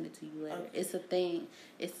 Remind me to send it to you later. Okay. It's a thing.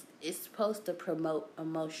 It's supposed to promote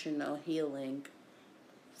emotional healing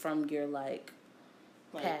from your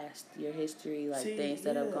past, your history, things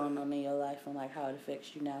that have gone on in your life and how it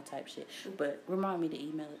affects you now type shit. But remind me to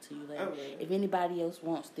email it to you later. Okay. If anybody else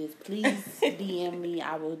wants this, please DM me.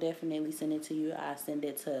 I will definitely send it to you. I send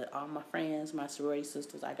it to all my friends, my sorority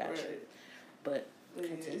sisters. I got you. But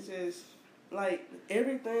it's just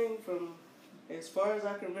everything from as far as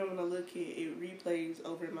I can remember when I was a little kid, it replays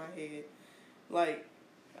over in my head. Like,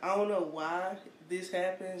 I don't know why this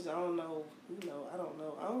happens. I don't know. I don't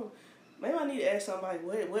know. Maybe I need to ask somebody,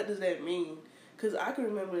 what does that mean? Because I can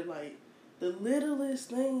remember, the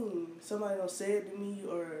littlest thing somebody done said to me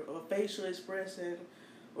or facial expression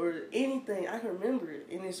or anything. I can remember it.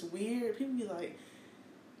 And it's weird. People be like,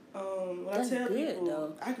 when That's I tell good, people,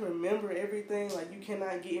 though. I can remember everything. You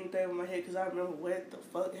cannot get anything in my head because I remember what the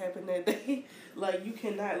fuck happened that day. You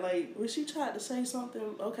cannot, when she tried to say something,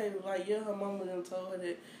 okay, her mama done told her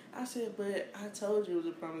that. I said, but I told you it was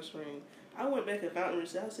a promise ring. I went back and found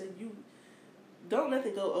it. I said, don't let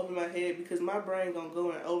it go over my head because my brain gonna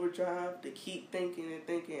go in overdrive to keep thinking and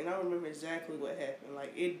thinking. And I remember exactly what happened.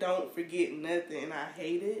 It don't forget nothing. And I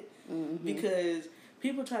hate it because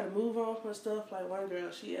people try to move on from stuff. One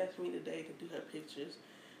girl, she asked me today to do her pictures.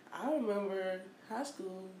 I remember high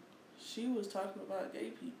school, she was talking about gay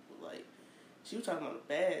people. She was talking about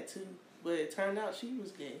bad too. But it turned out she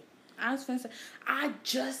was gay. I was finna say, I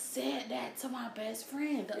just said that to my best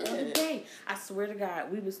friend the other day. I swear to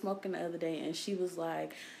God, we was smoking the other day, and she was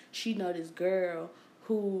like, she know this girl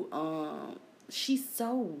who, she's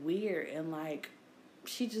so weird, and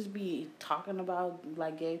she just be talking about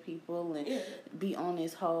gay people and be on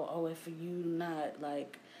this whole, if you not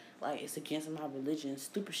it's against my religion,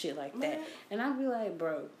 stupid shit like that. And I'd be like,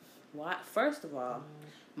 bro, why? First of all,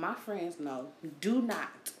 my friends know, do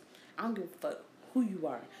not, I don't give a fuck who you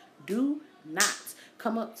are. Do not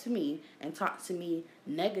come up to me and talk to me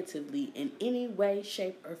negatively in any way,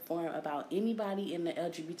 shape, or form about anybody in the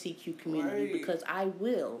LGBTQ community because I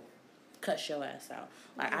will cuss your ass out.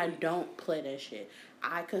 I don't play that shit.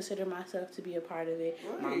 I consider myself to be a part of it.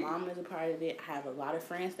 My mom is a part of it. I have a lot of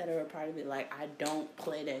friends that are a part of it. I don't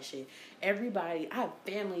play that shit. Everybody, I have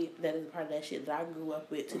family that is a part of that shit that I grew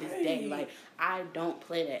up with to this day. I don't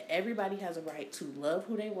play that. Everybody has a right to love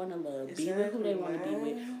who they want to love, be with who they want to be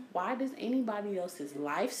with. Why does anybody else's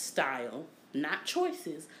lifestyle, not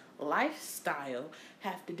choices, lifestyle,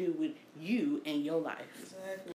 have to do with you and your life? Exactly.